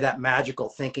take away that magical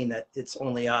thinking that it's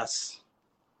only us,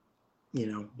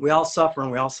 we all suffer,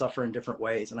 and we all suffer in different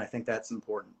ways, and I think that's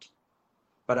important.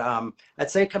 But I'd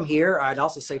say come here. I'd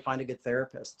also say find a good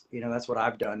therapist. That's what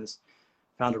I've done, is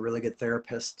found a really good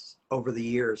therapist over the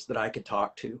years that I could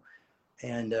talk to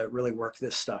and really work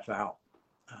this stuff out,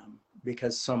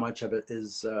 because so much of it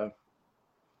is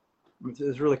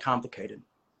really complicated.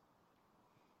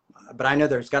 But I know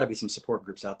there's got to be some support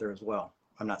groups out there as well.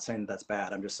 I'm not saying that's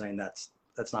bad. I'm just saying that's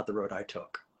not the road I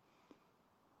took.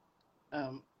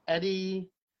 Eddie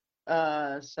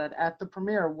said, at the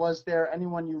premiere, was there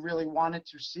anyone you really wanted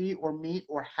to see or meet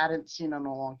or hadn't seen in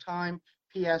a long time?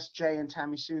 P.S. Jay and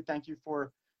Tammy Sue, thank you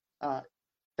for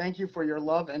your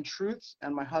love and truths,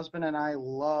 and my husband and I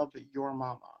love your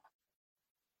mama.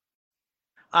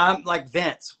 Like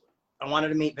Vince, I wanted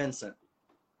to meet Vincent.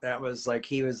 That was like,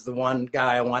 he was the one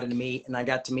guy I wanted to meet, and I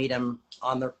got to meet him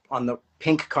on the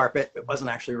pink carpet. It wasn't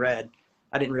actually red.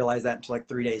 I didn't realize that until like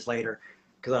 3 days later,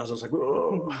 because I was just like,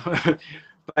 whoa.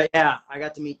 But yeah, I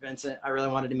got to meet Vincent. I really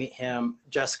wanted to meet him.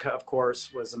 Jessica, of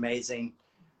course, was amazing.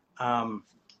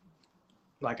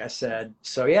 Like I said,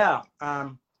 so yeah,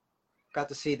 got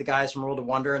to see the guys from World of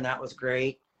Wonder, and that was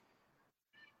great.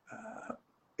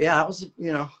 Yeah, that was,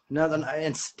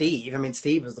 and Steve. I mean,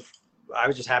 I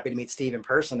was just happy to meet Steve in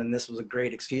person, and this was a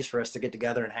great excuse for us to get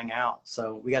together and hang out.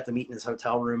 So we got to meet in his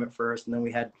hotel room at first, and then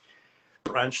we had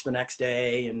brunch the next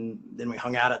day, and then we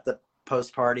hung out at the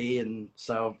post party. And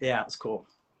so, yeah, it was cool.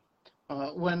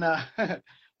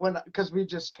 Because we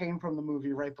just came from the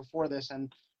movie right before this,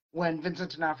 and when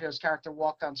Vincent D'Onofrio's character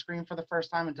walked on screen for the first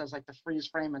time and does like the freeze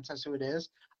frame and says who it is,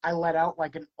 I let out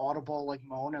like an audible like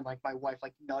moan, and like my wife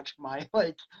like nudged my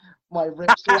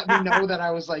ribs to let me know that I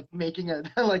was like making a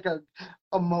like a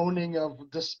moaning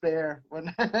of despair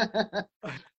when. And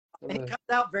it comes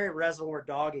out very Reservoir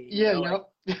Doggy. Yeah,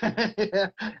 yeah.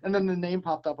 And then the name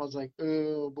popped up. I was like,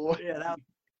 oh boy. Yeah,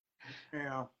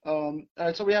 yeah. All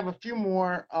right, so we have a few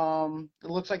more. It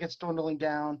looks like it's dwindling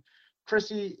down.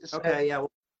 Chrissy said, okay, yeah.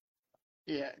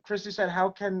 Yeah, Christy said, how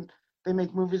can they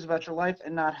make movies about your life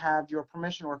and not have your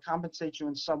permission or compensate you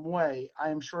in some way? I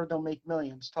am sure they'll make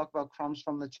millions. Talk about crumbs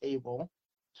from the table.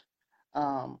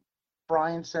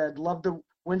 Brian said, love the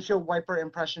windshield wiper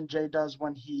impression Jay does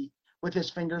with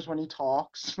his fingers when he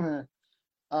talks.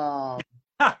 Then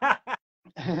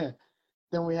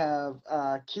we have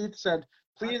Keith said,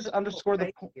 please underscore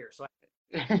the point.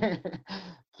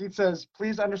 Keith says,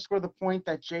 please underscore the point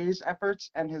that Jay's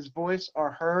efforts and his voice are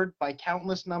heard by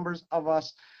countless numbers of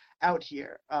us out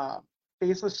here.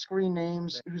 Faceless screen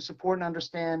names who support and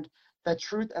understand that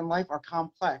truth and life are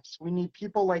complex. We need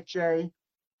people like Jay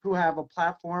who have a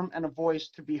platform and a voice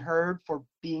to be heard for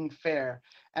being fair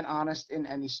and honest in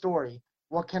any story.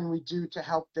 What can we do to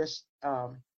help this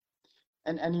and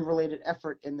any related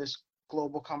effort in this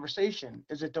global conversation?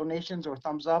 Is it donations or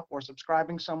thumbs up or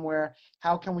subscribing somewhere?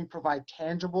 How can we provide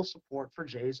tangible support for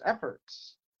Jay's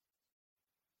efforts?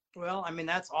 Well, I mean,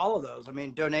 that's all of those. I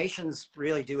mean, donations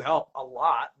really do help a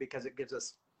lot because it gives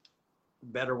us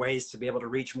better ways to be able to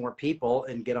reach more people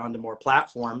and get onto more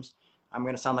platforms. I'm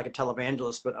going to sound like a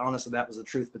televangelist, but honestly, that was the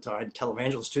truth behind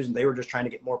televangelists too. And they were just trying to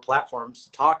get more platforms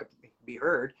to talk, be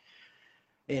heard.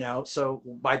 So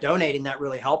by donating, that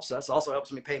really helps us. Also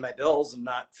helps me pay my bills and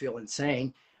not feel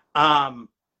insane. Um,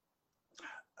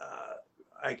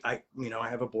 I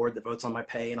have a board that votes on my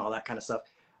pay and all that kind of stuff.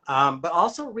 But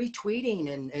also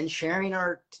retweeting and sharing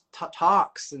our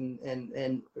talks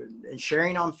and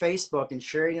sharing on Facebook and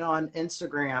sharing it on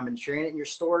Instagram and sharing it in your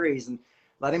stories and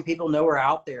letting people know we're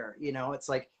out there. It's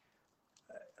like,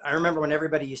 I remember when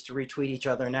everybody used to retweet each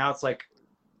other. Now it's like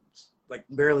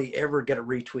barely ever get a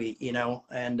retweet,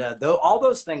 and though all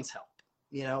those things help,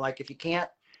 like if you can't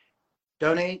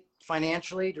donate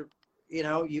financially to,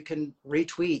 you can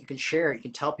retweet, you can share it, you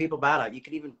can tell people about it. You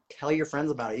can even tell your friends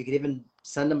about it. You could even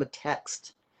send them a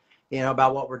text,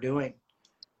 about what we're doing.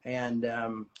 And,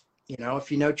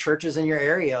 if you know churches in your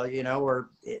area, or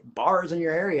bars in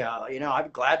your area,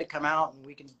 I'm glad to come out and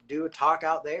we can do a talk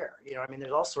out there. I mean,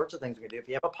 there's all sorts of things we can do. If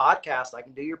you have a podcast, I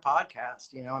can do your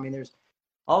podcast. I mean, there's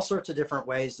all sorts of different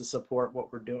ways to support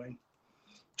what we're doing.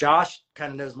 Josh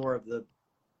kind of knows more of the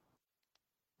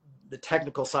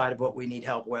technical side of what we need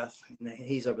help with.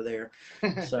 He's over there.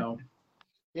 So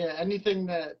yeah, anything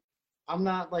that I'm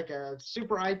not like a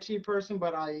super IT person,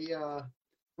 but I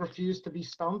refuse to be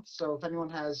stumped. So if anyone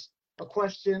has a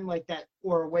question like that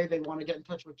or a way they want to get in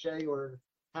touch with Jay or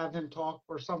have him talk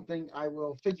or something, I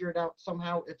will figure it out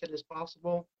somehow if it is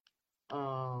possible.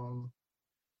 Come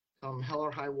hell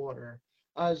or high water.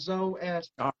 Zoe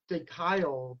asked, did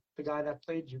Kyle, the guy that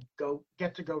played you,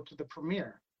 get to go to the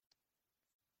premiere?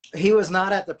 He was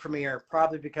not at the premiere,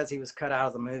 probably because he was cut out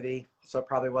of the movie. So it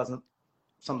probably wasn't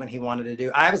something he wanted to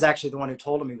do. I was actually the one who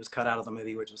told him he was cut out of the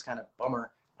movie, which was kind of a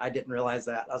bummer. I didn't realize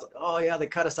that. I was like, oh yeah, they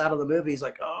cut us out of the movie. He's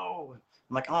like, oh.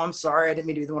 I'm like, oh, I'm sorry. I didn't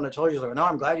mean to be the one that told you. He's like, no,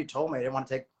 I'm glad you told me. I didn't want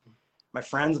to take my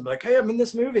friends and be like, hey, I'm in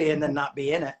this movie and then not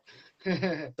be in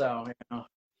it. So,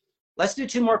 let's do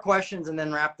 2 more questions and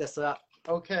then wrap this up.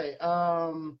 Okay.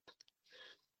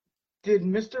 Did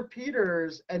Mr.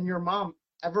 Peters and your mom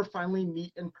ever finally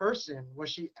meet in person?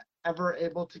 Was she ever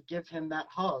able to give him that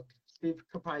hug? Steve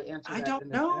could probably answer that. I don't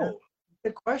know.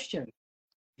 Good question.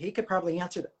 He could probably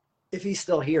answer that if he's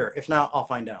still here. If not, I'll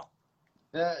find out.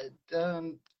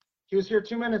 He was here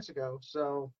 2 minutes ago,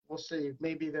 so we'll see.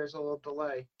 Maybe there's a little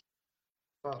delay.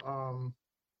 But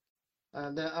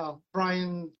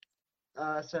Brian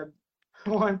said, I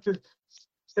want to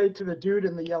say to the dude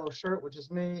in the yellow shirt, which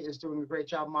is me, is doing a great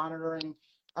job moderating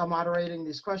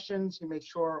these questions. He makes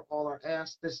sure all are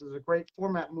asked. This is a great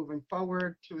format moving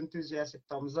forward. 2 enthusiastic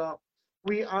thumbs up.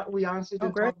 We honestly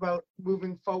didn't talk about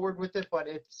moving forward with it, but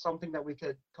it's something that we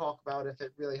could talk about if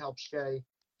it really helps Jay.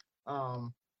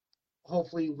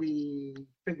 Hopefully we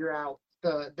figure out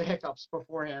the hiccups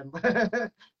beforehand,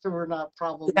 so we're not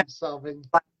problem solving.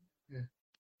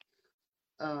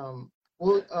 Yeah.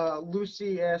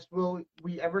 Lucy asked, will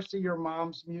we ever see your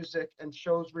mom's music and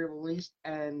shows re-released?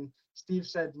 And Steve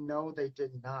said, no, they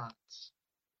did not.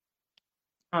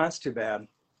 Oh, that's too bad.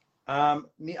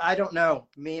 I don't know.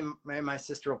 Me and my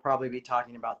sister will probably be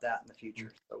talking about that in the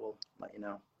future, so we'll let you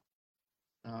know.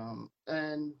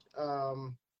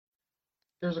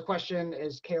 There's a question,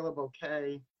 is Caleb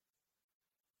okay?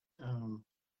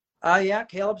 Yeah,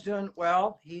 Caleb's doing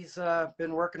well. He's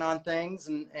been working on things,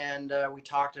 and we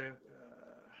talked a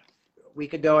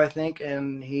week ago, I think,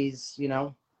 and he's,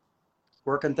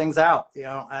 working things out.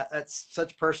 That's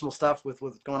such personal stuff with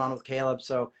what's going on with Caleb.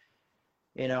 So,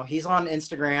 he's on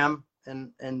Instagram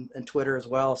and Twitter as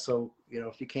well. So,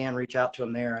 if you can reach out to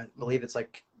him there, I believe it's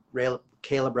like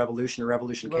Caleb Revolution or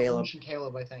Revolution Caleb. Revolution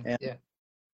Caleb, I think. And,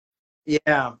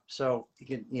 yeah. So you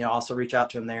can, also reach out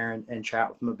to him there and chat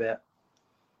with him a bit.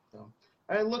 So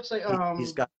it looks like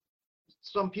he's got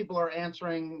some people are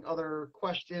answering other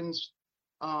questions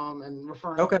and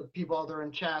referring to people that are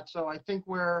in chat. So I think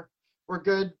we're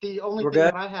good. The only thing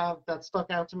that I have that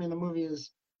stuck out to me in the movie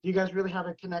is, you guys really have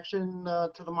a connection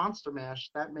to the Monster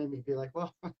Mash. That made me be like,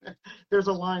 well, there's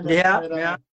a line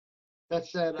that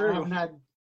said, I haven't had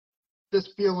this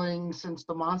feeling since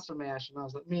the Monster Mash. And I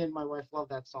was like, me and my wife love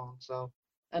that song. So,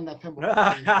 and that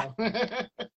pinball.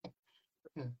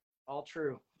 So. All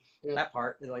true. Yeah. That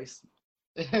part, at least.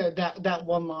 that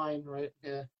one line, right?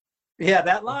 Yeah. Yeah,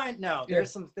 that line. No,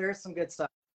 there's some good stuff.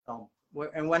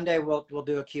 And one day we'll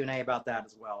do a Q&A about that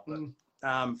as well. But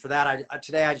for that,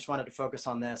 today I just wanted to focus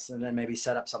on this and then maybe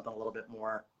set up something a little bit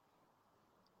more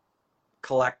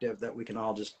collective that we can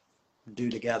all just do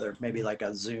together. Maybe like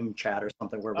a Zoom chat or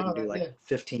something where we can do like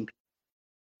 15 people.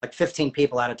 like 15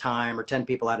 people at a time or 10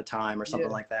 people at a time or something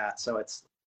Yeah. like that. So it's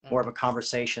more of a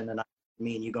conversation than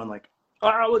me and you going like,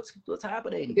 oh, what's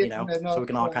happening? You know, so we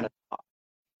can all kind of talk.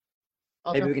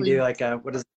 Maybe we can do like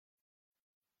what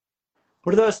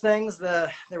are those things?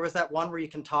 There was that one where you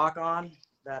can talk on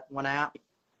that one app.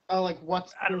 Oh, like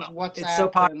I don't know. WhatsApp? It's so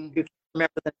popular. You can't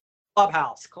remember the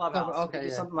Clubhouse. Okay, We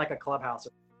do yeah. something like a Clubhouse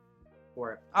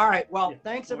for it. All right. Well,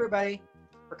 thanks everybody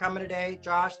for coming today.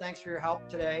 Josh, thanks for your help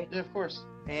today. Yeah, of course.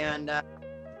 And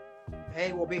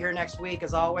hey, we'll be here next week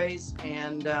as always.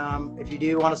 And if you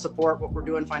do want to support what we're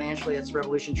doing financially, it's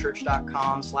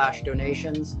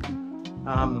revolutionchurch.com/donations.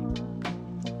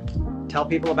 Tell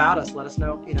people about us. Let us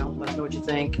know what you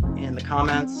think in the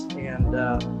comments. And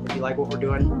if you like what we're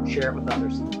doing, share it with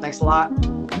others. Thanks a lot.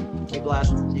 Be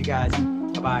blessed. See you guys.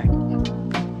 Bye-bye.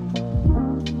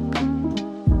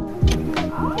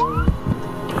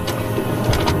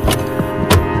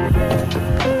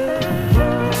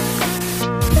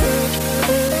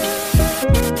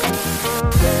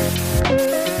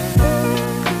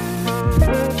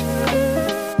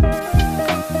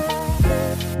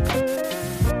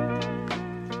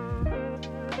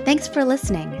 Thanks for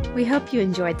listening. We hope you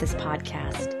enjoyed this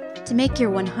podcast. To make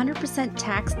your 100%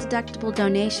 tax-deductible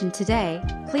donation today,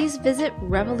 please visit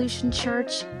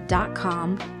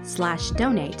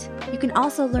revolutionchurch.com/donate. You can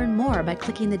also learn more by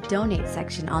clicking the donate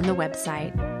section on the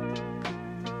website.